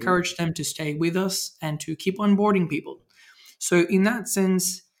want to encourage them to stay with us and to keep onboarding people. So in that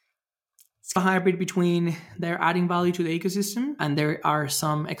sense, it's a hybrid between they're adding value to the ecosystem, and there are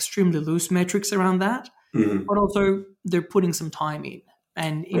some extremely loose metrics around that, but also they're putting some time in.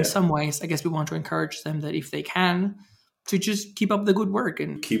 And in some ways, I guess we want to encourage them that if they can, to just keep up the good work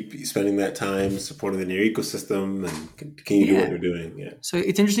and keep spending that time supporting the Near ecosystem and continue to do what they're doing. Yeah. So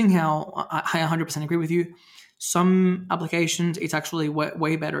it's interesting how I 100% agree with you. Some applications, it's actually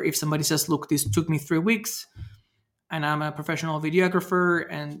way better if somebody says, look, this took me 3 weeks and I'm a professional videographer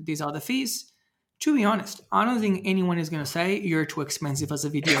and these are the fees. To be honest, I don't think anyone is going to say you're too expensive as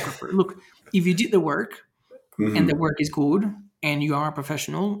a videographer. Look, if you did the work and the work is good and you are a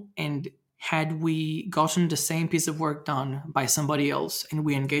professional, and had we gotten the same piece of work done by somebody else and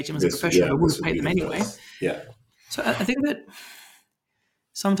we engage them as a professional, we would pay them anyway. Yeah. So I think that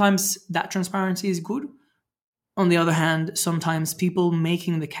sometimes that transparency is good. On the other hand, sometimes people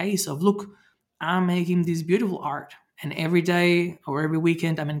making the case of, look, I'm making this beautiful art, and every day or every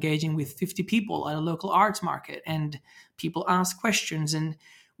weekend I'm engaging with 50 people at a local arts market, and people ask questions, and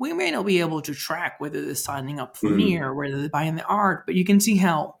we may not be able to track whether they're signing up for Near or whether they're buying the art, but you can see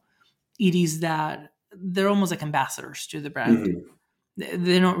how it is that they're almost like ambassadors to the brand.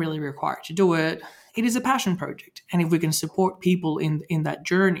 They're not really required to do it. It is a passion project. And if we can support people in that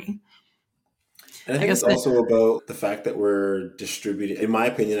journey. And I think it's also about the fact that we're distributing. In my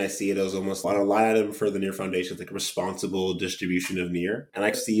opinion, I see it as almost on a line item for the Near Foundation, like a responsible distribution of Near. And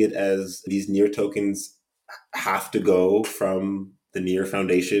I see it as these Near tokens have to go from the Near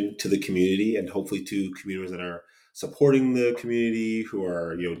Foundation to the community, and hopefully to communities that are supporting the community, who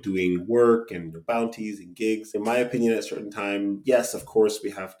are doing work and bounties and gigs. In my opinion, at a certain time, yes, of course,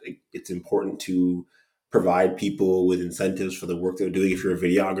 it's important to provide people with incentives for the work they're doing. If you're a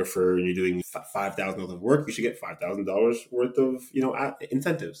videographer and you're doing $5,000 of work, you should get $5,000 worth of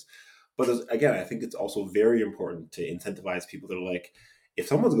incentives. But again, I think it's also very important to incentivize people that are like, if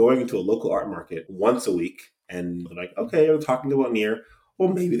someone's going into a local art market once a week and they're like, okay, I'm talking about Near, well,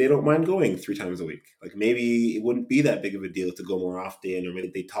 maybe they don't mind going 3 times a week. Like maybe it wouldn't be that big of a deal to go more often, or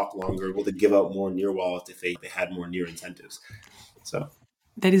maybe they talk longer, able to give out more Near wallets if they had more Near incentives. So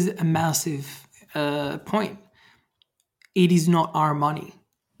that is a massive point. It is not our money.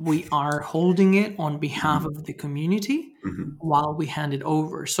 We are holding it on behalf of the community while we hand it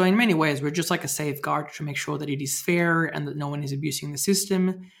over. So in many ways, we're just like a safeguard to make sure that it is fair and that no one is abusing the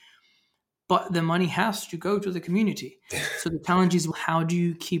system. But the money has to go to the community. So the challenge is, how do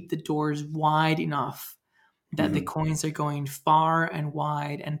you keep the doors wide enough that the coins are going far and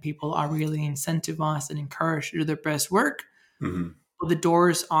wide and people are really incentivized and encouraged to do their best work? But the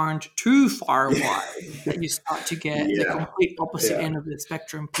doors aren't too far wide that you start to get the complete opposite end of the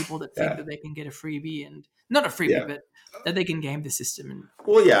spectrum, people that think that they can get a freebie, and not a freebie, but that they can game the system.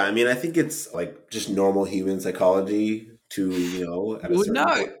 Well, yeah, I mean, I think it's like just normal human psychology to, at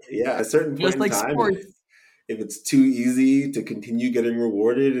a certain point in time, if it's too easy to continue getting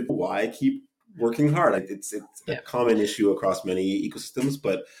rewarded, why keep working hard? It's a common issue across many ecosystems,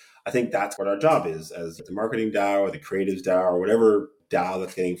 but I think that's what our job is as the marketing DAO or the creatives DAO or whatever DAO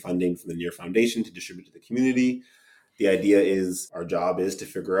that's getting funding from the Near Foundation to distribute to the community. The idea is our job is to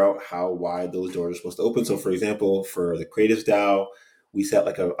figure out how wide those doors are supposed to open. So, for example, for the Creatives DAO, we set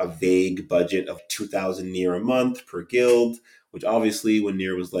like a vague budget of 2,000 Near a month per guild, which obviously when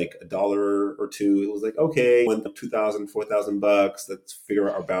Near was like $1 or $2, it was like, okay, went up 2,000, 4,000 bucks. Let's figure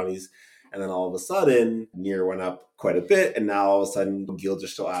out our bounties. And then all of a sudden, Near went up quite a bit. And now all of a sudden, guilds are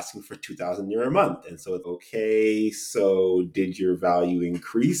still asking for 2,000 Near a month. And so it's okay. So did your value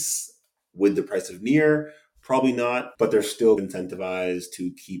increase with the price of Near? Probably not, but they're still incentivized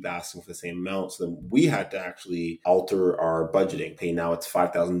to keep asking for the same amount. So then we had to actually alter our budgeting. Pay now it's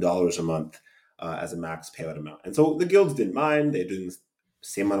 $5,000 a month as a max payout amount. And so the guilds didn't mind. They're doing the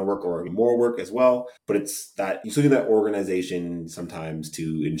same amount of work or more work as well. But it's that you still need that organization sometimes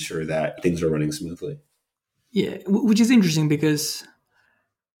to ensure that things are running smoothly. Yeah, which is interesting because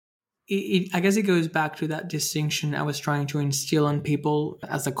I guess it goes back to that distinction I was trying to instill in people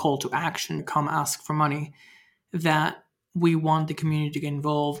as a call to action, come ask for money, that we want the community to get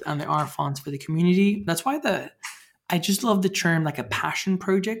involved and there are funds for the community. That's why I just love the term like a passion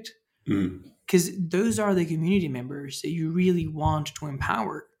project, because those are the community members that you really want to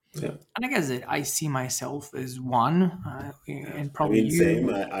empower. Yeah. And I guess that I see myself as one, and probably same.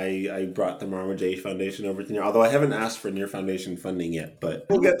 I brought the Marma J Foundation over to Near, although I haven't asked for Near Foundation funding yet, but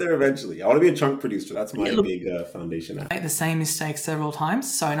we'll get there eventually. I want to be a chunk producer. That's my big foundation. I made the same mistake several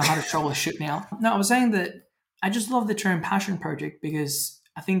times, so I know how to troubleshoot now. No, I was saying that I just love the term passion project because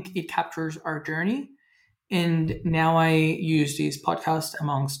I think it captures our journey. And now I use these podcasts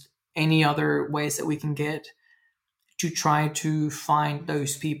amongst any other ways that we can get to try to find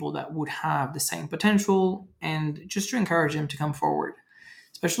those people that would have the same potential and just to encourage them to come forward.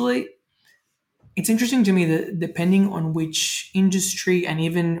 Especially, it's interesting to me that depending on which industry and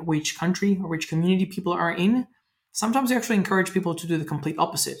even which country or which community people are in, sometimes we actually encourage people to do the complete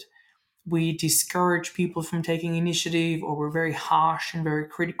opposite. We discourage people from taking initiative, or we're very harsh and very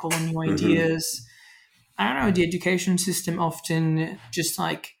critical on new ideas. I don't know, the education system often just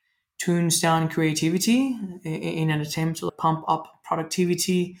like tunes down creativity in an attempt to pump up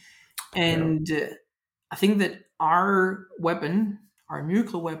productivity. And I think that our weapon, our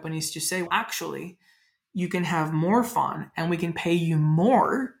nuclear weapon, is to say, actually, you can have more fun and we can pay you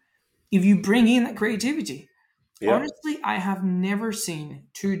more if you bring in that creativity. Yeah. Honestly, I have never seen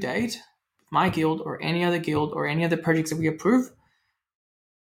to date, my guild or any other projects that we approve,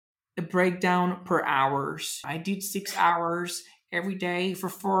 a breakdown per hours. I did 6 hours every day for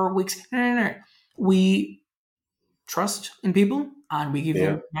 4 weeks. No. We trust in people and we give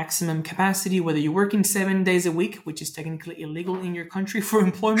them maximum capacity, whether you're working 7 days a week, which is technically illegal in your country for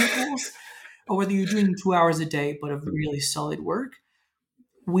employment rules, or whether you're doing 2 hours a day, but of really solid work.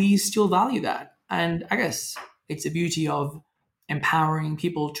 We still value that. And I guess it's the beauty of empowering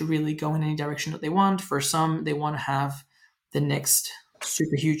people to really go in any direction that they want. For some, they want to have the next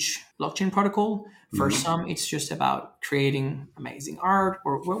super huge blockchain protocol. For some, it's just about creating amazing art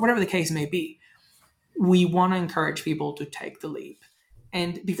or whatever the case may be. We want to encourage people to take the leap.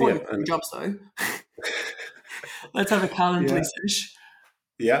 And before you quit your jobs, though, let's have a Calendly sesh.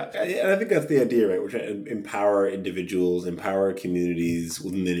 Yeah, and I think that's the idea, right? We're trying to empower individuals, empower communities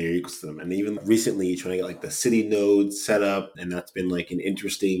within the Near ecosystem. And even recently trying to get like the city nodes set up. And that's been like an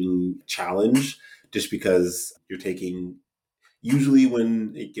interesting challenge just because you're taking... Usually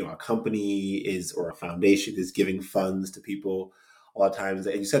when a company is or a foundation is giving funds to people, a lot of times,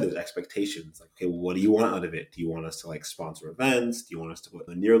 and you said there's expectations. Like, okay, what do you want out of it? Do you want us to like sponsor events? Do you want us to put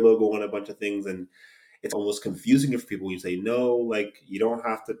the Near logo on a bunch of things? And it's almost confusing for people when you say, no, like you don't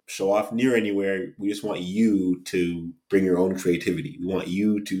have to show off Near anywhere. We just want you to bring your own creativity. We want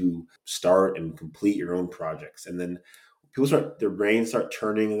you to start and complete your own projects. And then their brains start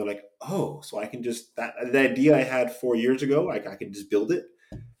turning and they're like, oh, so I can just, the idea I had 4 years ago, I can just build it.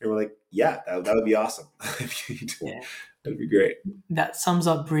 And we're like, yeah, that would be awesome. That'd be great. That sums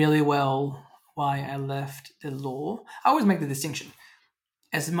up really well why I left the law. I always make the distinction.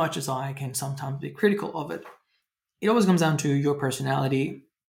 As much as I can sometimes be critical of it, it always comes down to your personality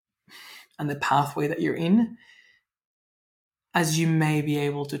and the pathway that you're in. As you may be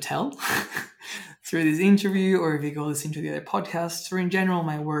able to tell through this interview, or if you go listen to the other podcasts, or in general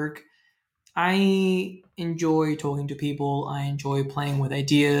my work, I enjoy talking to people. I enjoy playing with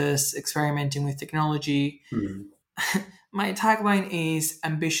ideas, experimenting with technology. My tagline is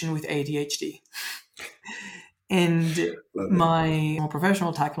ambition with ADHD. And my more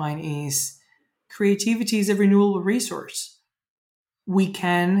professional tagline is creativity is a renewable resource. We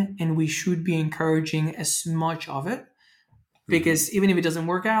can and we should be encouraging as much of it because even if it doesn't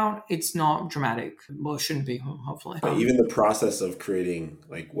work out, it's not dramatic. Well, it shouldn't be, hopefully. Even the process of creating,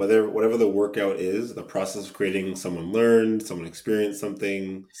 like whatever the workout is, the process of creating, someone learned, someone experienced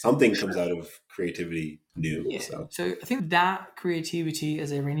something comes out of creativity new. Yeah. So I think that creativity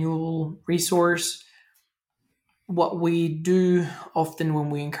as a renewable resource, what we do often when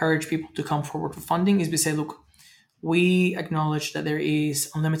we encourage people to come forward for funding is we say, look, we acknowledge that there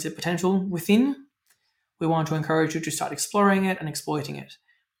is unlimited potential within. We want to encourage you to start exploring it and exploiting it.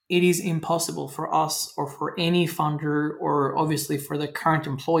 It is impossible for us or for any funder, or obviously for the current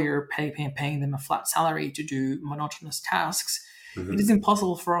employer paying them a flat salary to do monotonous tasks. It is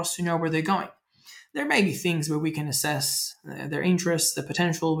impossible for us to know where they're going. There may be things where we can assess their interests, the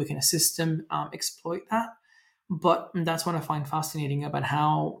potential, we can assist them exploit that. But that's what I find fascinating about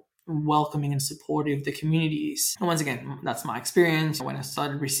how welcoming and supportive the community is. And once again, that's my experience. When I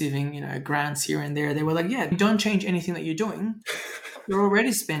started receiving, grants here and there, they were like, yeah, don't change anything that you're doing. You're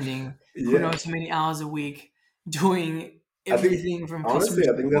already spending who knows how many hours a week doing everything from honestly,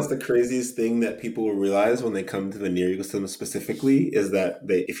 I think that's the craziest thing that people will realize when they come to the Near ecosystem specifically, is that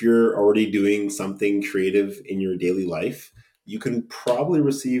if you're already doing something creative in your daily life, you can probably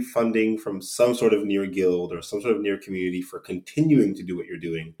receive funding from some sort of Near guild or some sort of Near community for continuing to do what you're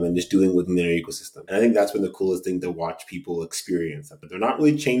doing and just doing within their ecosystem. And I think that's been the coolest thing to watch people experience. That they're not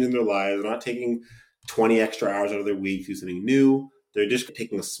really changing their lives. They're not taking 20 extra hours out of their week to do something new. They're just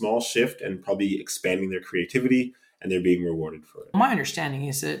taking a small shift and probably expanding their creativity, and they're being rewarded for it. My understanding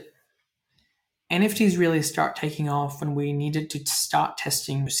is that NFTs really start taking off when we needed to start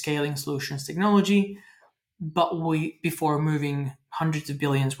testing scaling solutions technology, but before moving hundreds of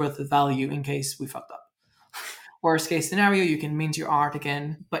billions worth of value in case we fucked up. Worst case scenario, you can mint your art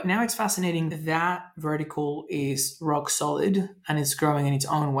again. But now it's fascinating that vertical is rock solid and it's growing in its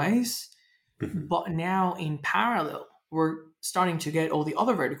own ways. But now in parallel, we're starting to get all the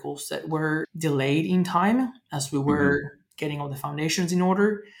other verticals that were delayed in time as we were getting all the foundations in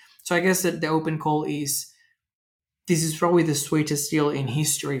order. So I guess that the open call is, this is probably the sweetest deal in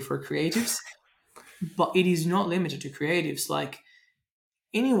history for creatives. But it is not limited to creatives. Like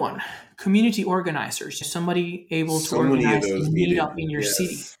anyone, community organizers, somebody able to organize a meetup in your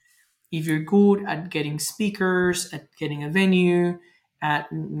city. If you're good at getting speakers, at getting a venue,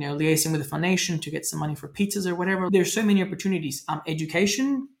 at liaising with the foundation to get some money for pizzas or whatever, there's so many opportunities.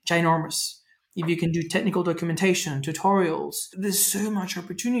 Education, ginormous. If you can do technical documentation, tutorials, there's so much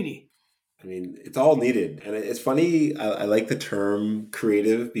opportunity. I mean, it's all needed. And it's funny, I like the term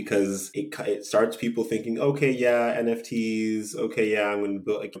creative because it starts people thinking, okay, yeah, NFTs, okay, yeah, I'm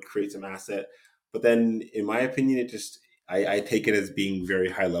going to create some asset. But then in my opinion, I take it as being very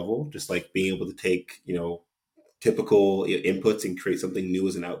high level, just like being able to take, typical inputs and create something new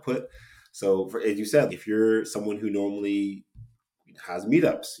as an output. So as you said, if you're someone who normally has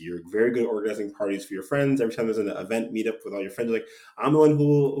meetups, you're very good at organizing parties for your friends. Every time there's an event meetup with all your friends, you're like, I'm the one who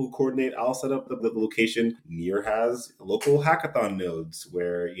will coordinate, I'll set up the location. Near has local hackathon nodes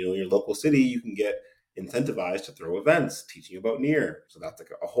where, in your local city, you can get incentivized to throw events teaching about Near. So that's like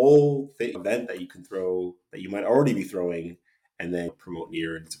a whole event that you can throw that you might already be throwing, and then promote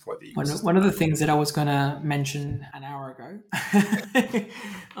Near and support the ecosystem. One of the things that I was going to mention an hour ago,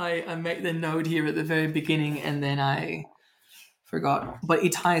 I made the note here at the very beginning and then I forgot, but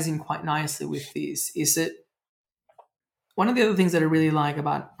it ties in quite nicely with this, is that one of the other things that I really like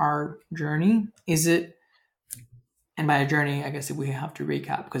about our journey is it, and by a journey, I guess if we have to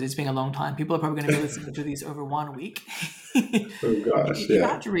recap, because it's been a long time, people are probably going to be listening to these over 1 week. Oh gosh, you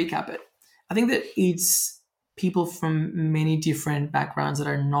have to recap it. I think that it's people from many different backgrounds that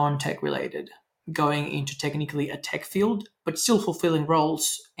are non-tech related going into technically a tech field, but still fulfilling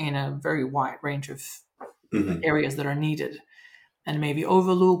roles in a very wide range of areas that are needed and maybe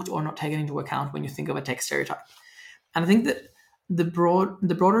overlooked or not taken into account when you think of a tech stereotype. And I think that the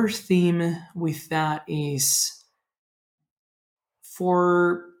broader theme with that is,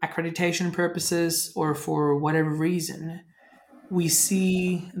 for accreditation purposes or for whatever reason, we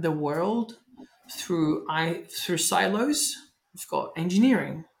see the world through silos. We've got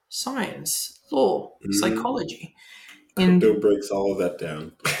engineering, science, law, psychology. Crypto breaks all of that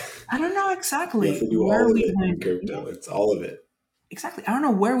down. I don't know exactly you have to do where all of we it went. in crypto. It's all of it. Exactly. I don't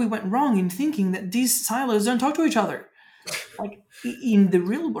know where we went wrong in thinking that these silos don't talk to each other. Like in the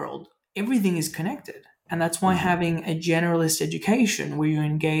real world, everything is connected. And that's why having a generalist education where you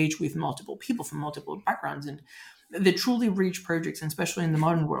engage with multiple people from multiple backgrounds and the truly rich projects, and especially in the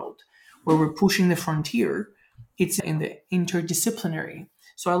modern world, where we're pushing the frontier, it's in the interdisciplinary.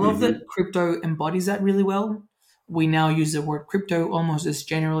 So I love that crypto embodies that really well. We now use the word crypto almost as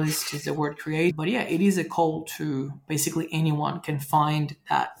generalist as the word create. But yeah, it is a call to basically anyone can find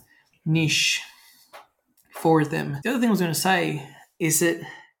that niche for them. The other thing I was going to say is that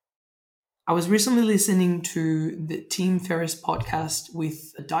I was recently listening to the Tim Ferriss podcast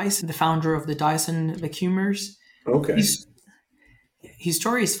with Dyson, the founder of the Dyson vacuumers. Okay. His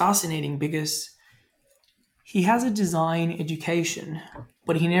story is fascinating because he has a design education,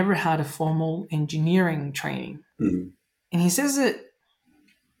 but he never had a formal engineering training. Mhm. And he says that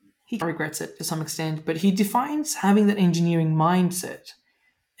he regrets it to some extent, but he defines having that engineering mindset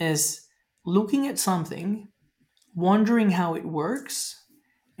as looking at something, wondering how it works,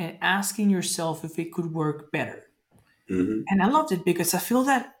 and asking yourself if it could work better. Mhm. And I loved it because I feel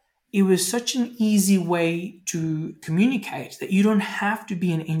that it was such an easy way to communicate that you don't have to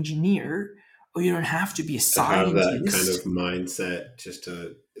be an engineer or you don't have to be a To have that kind scientist. of mindset, just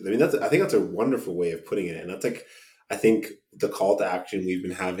to, I mean, I think that's a wonderful way of putting it. And that's like, I think the call to action we've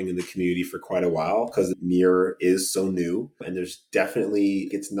been having in the community for quite a while, because Near is so new and there's definitely,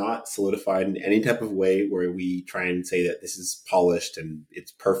 it's not solidified in any type of way where we try and say that this is polished and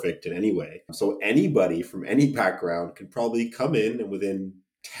it's perfect in any way. So anybody from any background can probably come in and within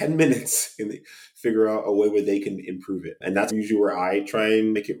 10 minutes figure out a way where they can improve it. And that's usually where I try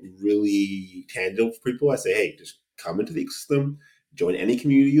and make it really tangible for people. I say, hey, just come into the ecosystem, join any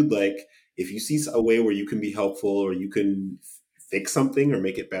community you'd like. If you see a way where you can be helpful or you can fix something or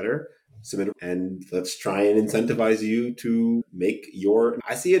make it better, submit it, and let's try and incentivize you to make your.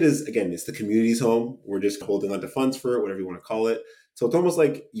 I see it as, again, it's the community's home. We're just holding on to funds for it, whatever you want to call it. So it's almost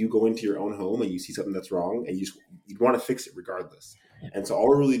like you go into your own home and you see something that's wrong and you'd want to fix it regardless. And so all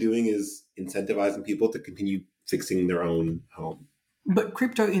we're really doing is incentivizing people to continue fixing their own home. But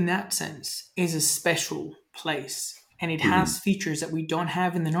crypto, in that sense, is a special place and it Mm-hmm. has features that we don't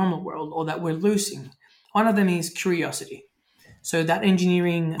have in the normal world or that we're losing. One of them is curiosity. So, that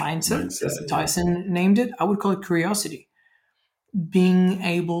engineering mindset, as Mindset, yeah. Tyson named it, I would call it curiosity. Being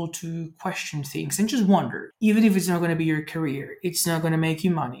able to question things and just wonder, even if it's not going to be your career, it's not going to make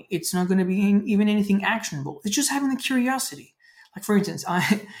you money, it's not going to be even anything actionable. It's just having the curiosity. Like, for instance,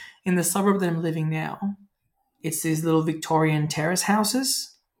 I in the suburb that I'm living now, it's these little Victorian terrace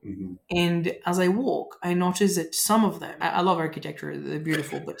houses. Mm-hmm. And as I walk, I notice that some of them, I love architecture, they're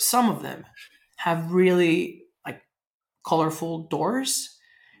beautiful, but some of them have really like colorful doors,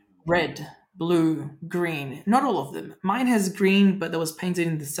 red, blue, green. Not all of them. Mine has green, but that was painted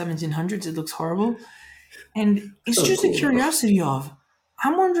in the 1700s. It looks horrible. And it's Sounds just a cool though. curiosity of,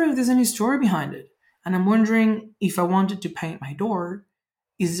 I'm wondering if there's any story behind it. And I'm wondering if I wanted to paint my door,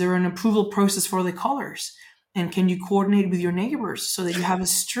 is there an approval process for the colors? And can you coordinate with your neighbors so that you have a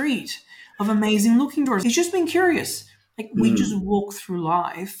street of amazing looking doors? It's just being curious. Like we just Mm-hmm. walk through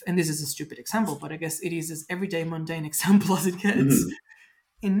life, and this is a stupid example, but I guess it is as everyday mundane example as it gets. Mm-hmm.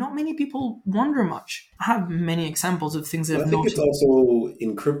 And not many people wonder much. I have many examples of things that Well, I've I think it's noticed. also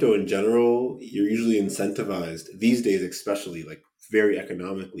in crypto in general, you're usually incentivized these days, especially like very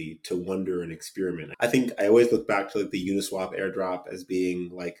economically, to wonder and experiment. I think I always look back to like the Uniswap airdrop as being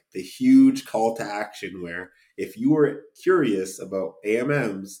like the huge call to action where if you were curious about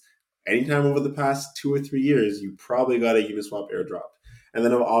AMMs, anytime over the past 2 or 3 years, you probably got a Uniswap airdrop. And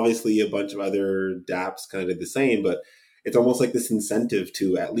then obviously a bunch of other dApps kind of did the same, but it's almost like this incentive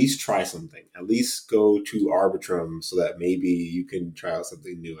to at least try something, at least go to Arbitrum so that maybe you can try out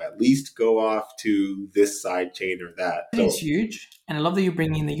something new, at least go off to this side chain or that. It is So, huge. And I love that you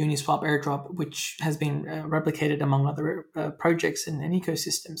bring in the Uniswap airdrop, which has been replicated among other projects and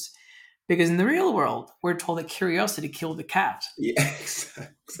ecosystems. Because in the real world, we're told that curiosity killed the cat. yeah,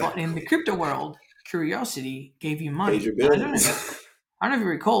 But in the exactly. crypto world, curiosity gave you Paid money. your And bills. I don't know if you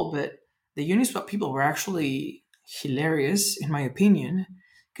recall, but the Uniswap people were actually hilarious, in my opinion,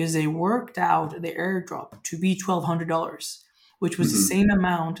 because they worked out the airdrop to be $1,200, which was the Mhm. same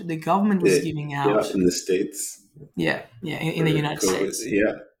amount the government was giving Yeah, out. in the States Yeah, in the for United COVID. States.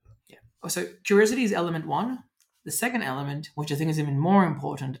 Yeah. Yeah. So curiosity is element one. The second element, which I think is even more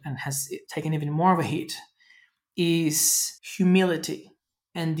important and has taken even more of a hit, is humility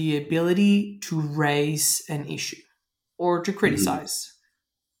and the ability to raise an issue or to Mm-hmm. criticize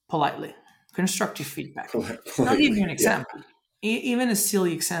politely, constructive feedback. I'll give you Politely. an Yeah. example, even a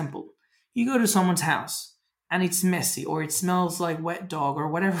silly example. You go to someone's house and it's messy or it smells like wet dog or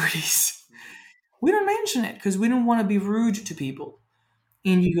whatever it is. We don't mention it because we don't want to be rude to people.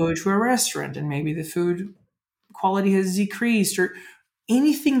 And you go to a restaurant and maybe the food quality has decreased or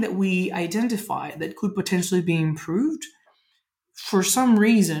anything that we identify that could potentially be improved for some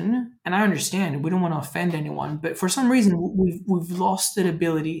reason, and I understand we don't want to offend anyone, but for some reason we've lost that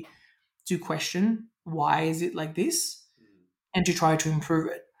ability to question why is it like this, and to try to improve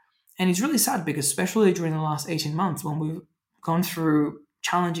it. And it's really sad because, especially during the last 18 months, when we've gone through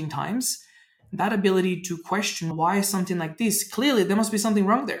challenging times, that ability to question why is something like this, clearly there must be something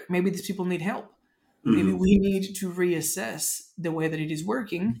wrong there. Maybe these people need help. Maybe Hmm. we need to reassess the way that it is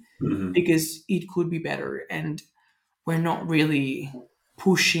working Hmm. because it could be better. And we're not really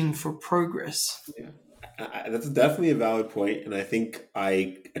pushing for progress. Yeah. That's definitely a valid point, and I think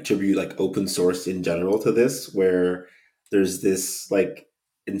I attribute like open source in general to this, where there's this like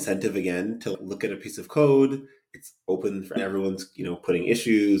incentive again to look at a piece of code. It's open for everyone's, putting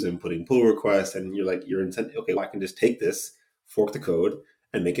issues and putting pull requests, and you're like, you're incentive. Okay, well, I can just take this, fork the code,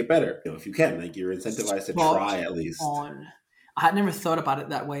 and make it better. If you can, like, you're incentivized to Spot try at least. on. I had never thought about it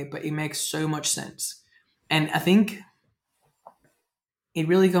that way, but it makes so much sense. And I think it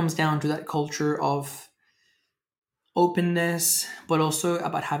really comes down to that culture of openness, but also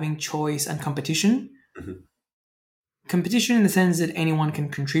about having choice and competition. Mhm. Competition in the sense that anyone can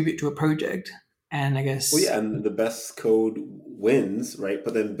contribute to a project. And I Well, guess yeah, and the best code wins, right?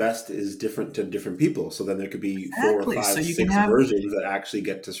 But then best is different to different people. So then there could be four or exactly. So five, you can six have, versions that actually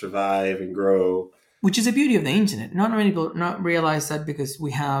get to survive and grow. which is the beauty of the internet. Not many people not realize that because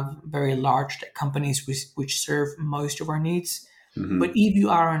we have very large tech companies which serve most of our needs. But Hmm. if you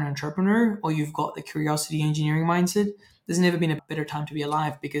are an entrepreneur or you've got the curiosity engineering mindset, there's never been a better time to be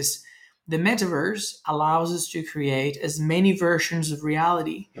alive because the metaverse allows us to create as many versions of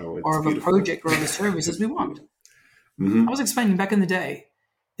reality Oh, or it's of a beautiful. project or of a service as we It's want. beautiful. I Hmm. was explaining back in the day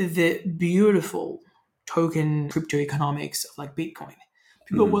the beautiful token crypto economics of like Bitcoin.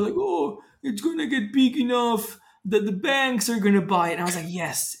 People were Hmm. like, oh, it's going to get big enough that the banks are going to buy it. And I was like,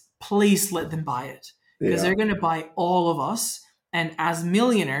 yes, please let them buy it because Yeah. they're going to buy all of us. And as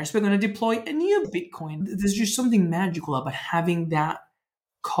millionaires, we're going to deploy a new Bitcoin. There's just something magical about having that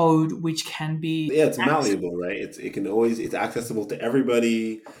code which can be Yeah, it's accessed. malleable, right? It's accessible to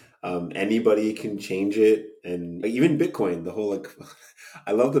everybody. Anybody can change it, and like, even Bitcoin, the whole like,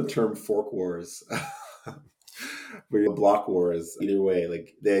 I love the term fork wars. Where block wars either way,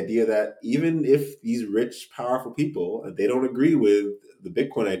 like the idea that even if these rich powerful people, they don't agree with the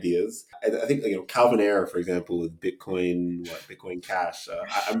Bitcoin ideas. I think, Calvin Ayre, for example, with Bitcoin Cash.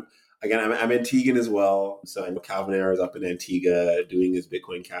 I'm Antiguan as well, so I know Calvin Ayre is up in Antigua doing his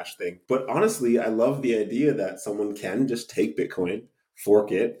Bitcoin Cash thing. But honestly, I love the idea that someone can just take Bitcoin,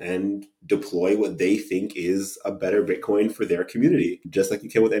 fork it, and deploy what they think is a better Bitcoin for their community, just like you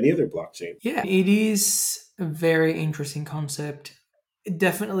can with any other blockchain. Yeah, it is a very interesting concept. It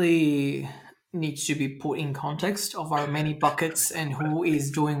definitely needs to be put in context of our many buckets and who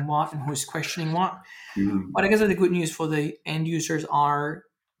is doing what and who's questioning what. Mhm. But I guess the good news for the end users are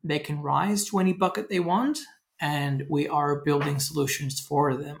they can rise to any bucket they want, and we are building solutions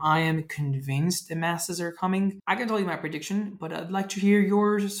for them. I am convinced the masses are coming. I can tell you my prediction, but I'd like to hear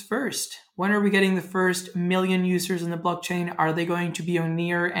yours first. When are we getting the first million users in the blockchain? Are they going to be on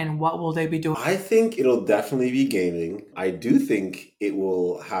Near, and what will they be doing? I think it'll definitely be gaming. I do think it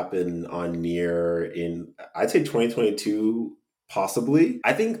will happen on near in, I'd say, 2022, possibly.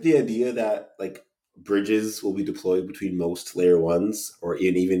 I think the idea that like bridges will be deployed between most layer ones or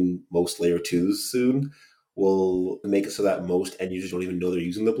in even most layer twos soon will make it so that most end users don't even know they're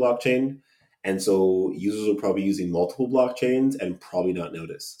using the blockchain. And so users will probably be using multiple blockchains and probably not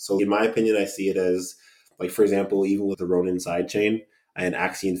notice. So in my opinion, I see it as like, for example, even with the Ronin sidechain and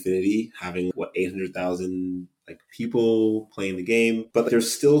Axie Infinity having 800,000 like people playing the game, but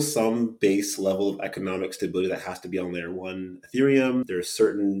there's still some base level of economic stability that has to be on layer one Ethereum. There's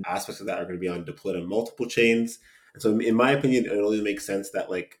certain aspects of that are going to be deployed on multiple chains. And so in my opinion, it only makes sense that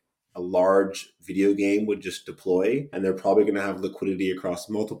like a large video game would just deploy, and they're probably going to have liquidity across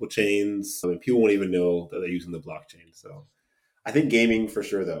multiple chains. I mean, people won't even know that they're using the blockchain. So I think gaming for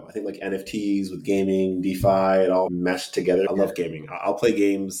sure, though. I think like NFTs with gaming, DeFi, it all meshed together. I love gaming. I'll play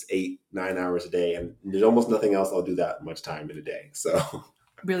games 8, 9 hours a day, and there's almost nothing else I'll do that much time in a day. So,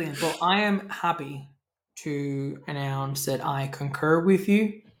 Brilliant. Well, I am happy to announce that I concur with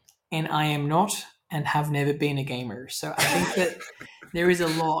you, and I am not and have never been a gamer. So I think that there is a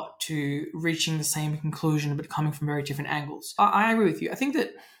lot to reaching the same conclusion, but coming from very different angles. I agree with you. I think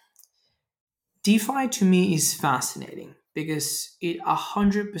that DeFi to me is fascinating because it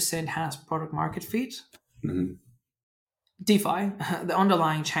 100% has product market fit. mhm. DeFi, the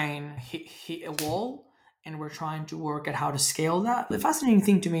underlying chain, hit a wall, and we're trying to work at how to scale that. The fascinating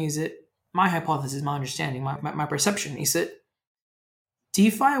thing to me is that my hypothesis, my understanding, my perception is that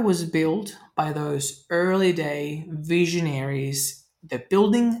DeFi was built by those early day visionaries. They're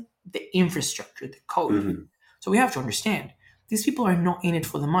building the infrastructure, the code. Mhm. So we have to understand these people are not in it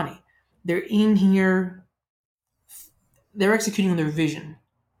for the money. They're in here, they're executing on their vision,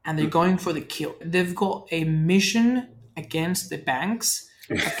 and they're going for the kill. They've got a mission against the banks,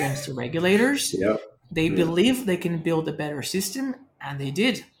 against the regulators. Yep. They Yeah. believe they can build a better system, and they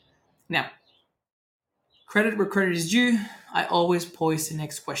did. Now, credit where credit is due, I always pose the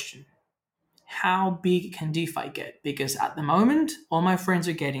next question. How big can DeFi get? Because at the moment, all my friends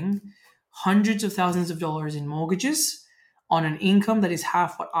are getting hundreds of thousands of dollars in mortgages on an income that is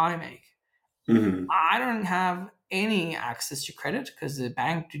half what I make. Hmm. I don't have any access to credit because the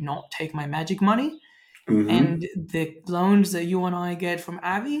bank did not take my magic money. Hmm. And the loans that you and I get from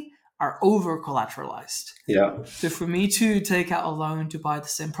Avi are over collateralized. Yeah. So for me to take out a loan to buy the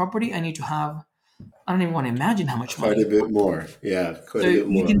same property, I need to have, I don't even want to imagine how much Quite money. a bit more. Yeah, quite So a bit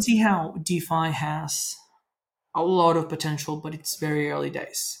you more. can see how DeFi has a lot of potential, but it's very early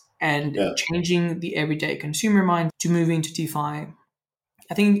days. And Yeah. changing the everyday consumer mind to move into DeFi,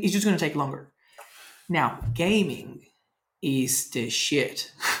 I think it's just going to take longer. Now, gaming is the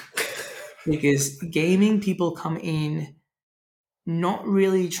shit. Because gaming people come in not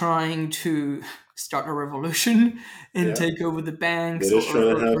really trying to start a revolution and Yeah. take over the banks They're just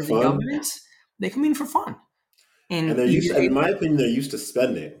trying to have or the fun. governments. They come in for fun. And they're used, in my opinion, they're used to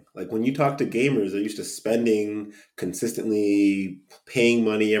spending. Like when you talk to gamers, they're used to spending consistently, paying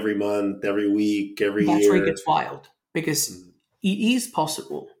money every month, every week, every that's where it year. gets wild. Because it is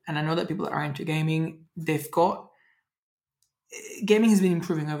possible, and I know that people that are into gaming, gaming has been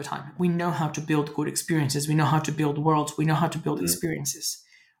improving over time. We know how to build good experiences. We know how to build worlds. We know how to build experiences.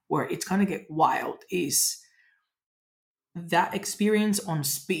 Where it's going to get wild is that experience on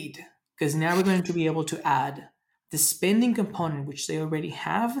speed. Because now we're going to be able to add the spending component, which they already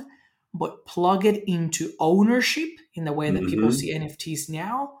have, but plug it into ownership in the way that people see NFTs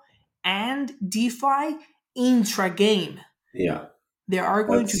now, and DeFi intra-game. Yeah. There are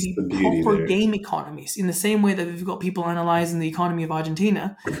going to be proper game economies. In the same way that we've got people analyzing the economy of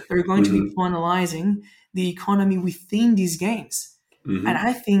Argentina, there are going to be people analyzing the economy within these games. And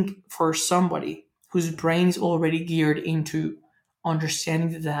I think for somebody whose brain is already geared into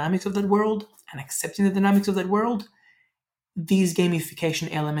understanding the dynamics of that world and accepting the dynamics of that world, this gamification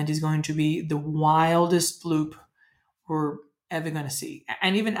element is going to be the wildest loop we're ever going to see.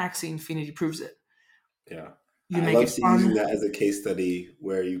 And even Axie Infinity proves it. Yeah. You I make love it fun. using that as a case study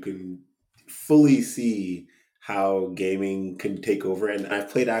where you can fully see how gaming can take over. And I've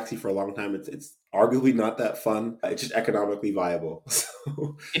played Axie for a long time. It's arguably not that fun. It's just economically viable.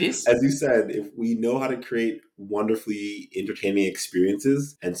 So, It is. as you said, if we know how to create wonderfully entertaining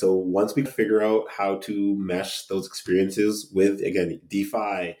experiences, and so once we figure out how to mesh those experiences with, again,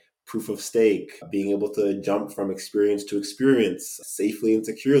 DeFi, proof of stake, being able to jump from experience to experience safely and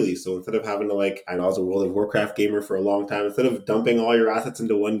securely. So instead of having to I was a World of Warcraft gamer for a long time, instead of dumping all your assets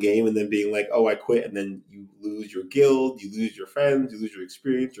into one game and then being like, oh, I quit, and then you lose your guild, you lose your friends, you lose your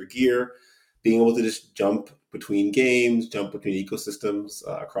experience, your gear, being able to just jump between games, jump between ecosystems,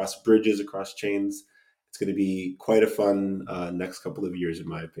 across bridges, across chains. It's going to be quite a fun next couple of years, in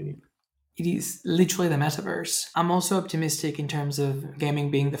my opinion. It is literally the metaverse. I'm also optimistic in terms of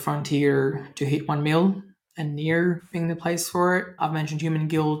gaming being the frontier to hit 1 mil and Near being the place for it. I've mentioned Human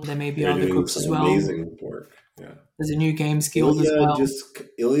Guild. There may be They're other doing groups as some well. amazing work. Yeah. There's a new games guild as well.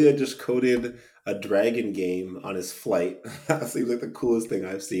 Ilya just coded a dragon game on his flight. That seems like the coolest thing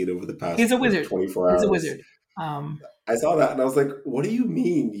I've seen over the past He's a wizard. 24 hours. He's a wizard. I saw that and I was like, what do you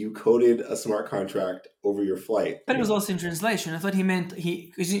mean you coded a smart contract over your flight? But it was also in translation. I thought he meant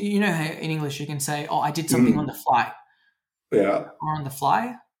because you know how in English you can say, oh, I did something on the fly. Yeah. Or on the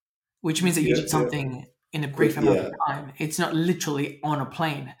fly, which means that you did something in a brief amount of time. It's not literally on a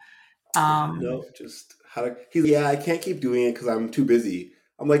plane. No, just I can't keep doing it because I'm too busy.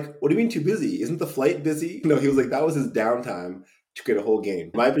 I'm like, what do you mean too busy? Isn't the flight busy? No, he was like, that was his downtime to create a whole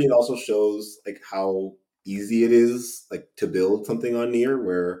game. My opinion also shows how easy it is to build something on Near,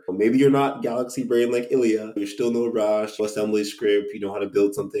 where maybe you're not galaxy brain like Ilya, you're still no rush, assembly script, you know how to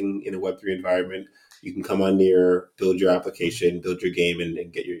build something in a Web3 environment. You can come on Near, build your application, build your game, and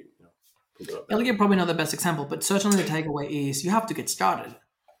get your Ilya probably not the best example, but certainly the takeaway is you have to get started.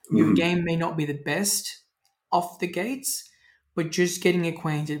 Your game may not be the best off the gates, but just getting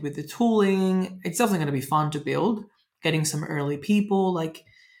acquainted with the tooling, it's definitely going to be fun to build. Getting some early people,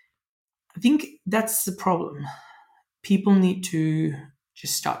 I think that's the problem. People need to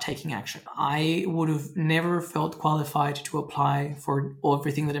just start taking action. I would have never felt qualified to apply for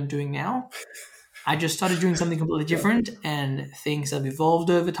everything that I'm doing now. I just started doing something completely different, and things have evolved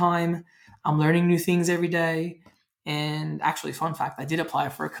over time. I'm learning new things every day. And actually, fun fact, I did apply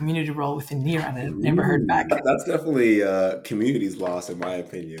for a community role within Near and I never heard back. That's definitely community's loss, in my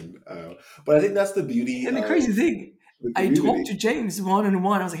opinion. But I think that's the beauty And the of crazy thing, the I talked community. to James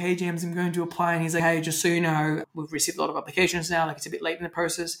one-on-one. I was like, hey, James, I'm going to apply. And he's like, hey, just so you know, we've received a lot of applications now. Like, it's a bit late in the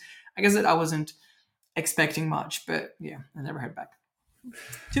process. I guess that I wasn't expecting much, but yeah, I never heard back.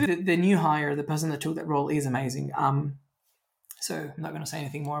 The new hire, the person that took that role is amazing. So I'm not going to say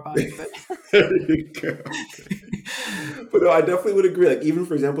anything more about it, but There you go. But no, I definitely would agree. Like, even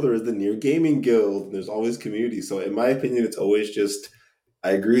for example, there is the Near Gaming Guild, and there's always community. So in my opinion, it's always just,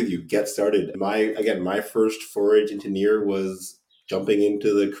 I agree with you, get started. My first forage into Near was jumping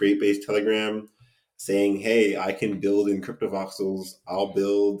into the Create-Based Telegram, saying, hey, I can build in CryptoVoxels. I'll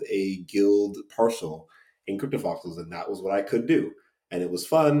build a guild parcel in CryptoVoxels. And that was what I could do. And it was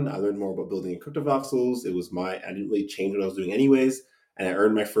fun. I learned more about building in CryptoVoxels. I didn't really change what I was doing anyways. And I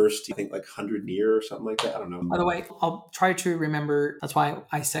earned my first, I think, like 100 Near or something like that. I don't know. by the way, I'll try to remember. That's why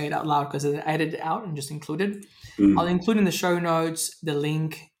I say it out loud, because I edited it out and just included. I'll include in the show notes the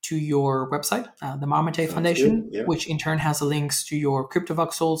link to your website, the Marmotte Foundation, Yeah. which in turn has the links to your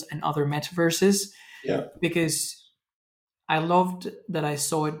CryptoVoxels and other metaverses. Yeah. Because I loved that I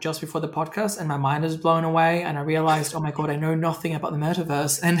saw it just before the podcast and my mind was blown away and I realized, oh my God, I know nothing about the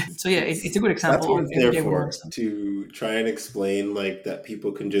metaverse. And so, yeah, it's a good example. That's what of it's there everyday for, works. to try and explain like that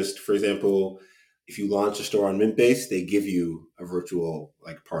people can just, for example, if you launch a store on Mintbase, they give you a virtual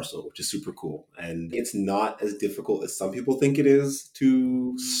like parcel, which is super cool. And it's not as difficult as some people think it is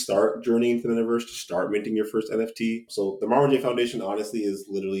to start journeying into the metaverse, to start minting your first NFT. So the Marmotte Foundation honestly is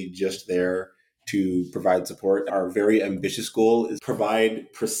literally just there to provide support. Our very ambitious goal is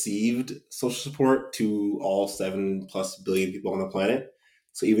provide perceived social support to all 7+ billion people on the planet.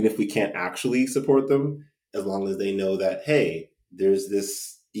 So even if we can't actually support them, as long as they know that, hey, there's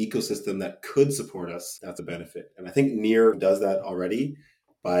this ecosystem that could support us, that's a benefit. And I think Near does that already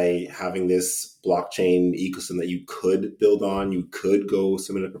by having this blockchain ecosystem that you could build on, you could go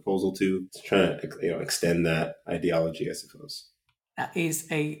submit a proposal to. It's trying to extend that ideology, I suppose. That is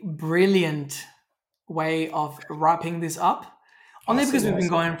a brilliant way of wrapping this up. Only because we've been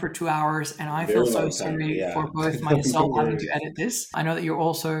going for 2 hours and I feel so sorry for both myself having to edit this. I know that you're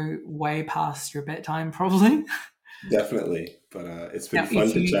also way past your bedtime, probably. Definitely. But it's been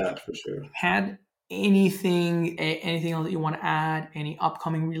fun to chat for sure. Had anything else that you want to add? Any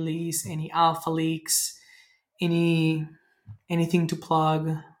upcoming release? Any alpha leaks? Anything to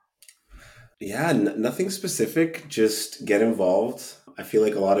plug? Yeah, nothing specific. Just get involved. I feel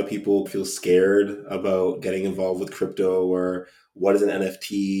like a lot of people feel scared about getting involved with crypto, or what is an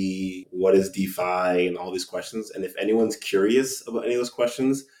NFT, what is DeFi, and all these questions. And if anyone's curious about any of those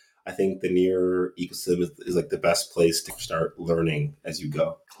questions, I think the Near ecosystem is like the best place to start learning as you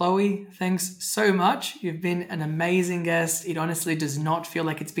go. Chloe, thanks so much. You've been an amazing guest. It honestly does not feel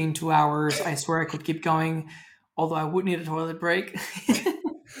like it's been 2 hours. I swear I could keep going, although I would need a toilet break.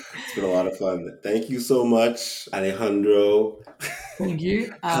 It's been a lot of fun. Thank you so much, Alejandro. Thank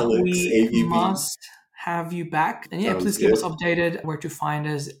you. Alex, We AVP. must have you back. And yeah, Sounds please keep us updated where to find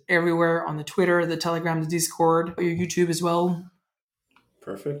us everywhere on the Twitter, the Telegram, the Discord, your YouTube as well.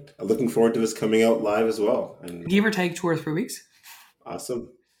 Perfect. I'm looking forward to this coming out live as well. And give or take 2 or 3 weeks.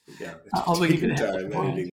 Awesome. Yeah. I'll give you the time editing.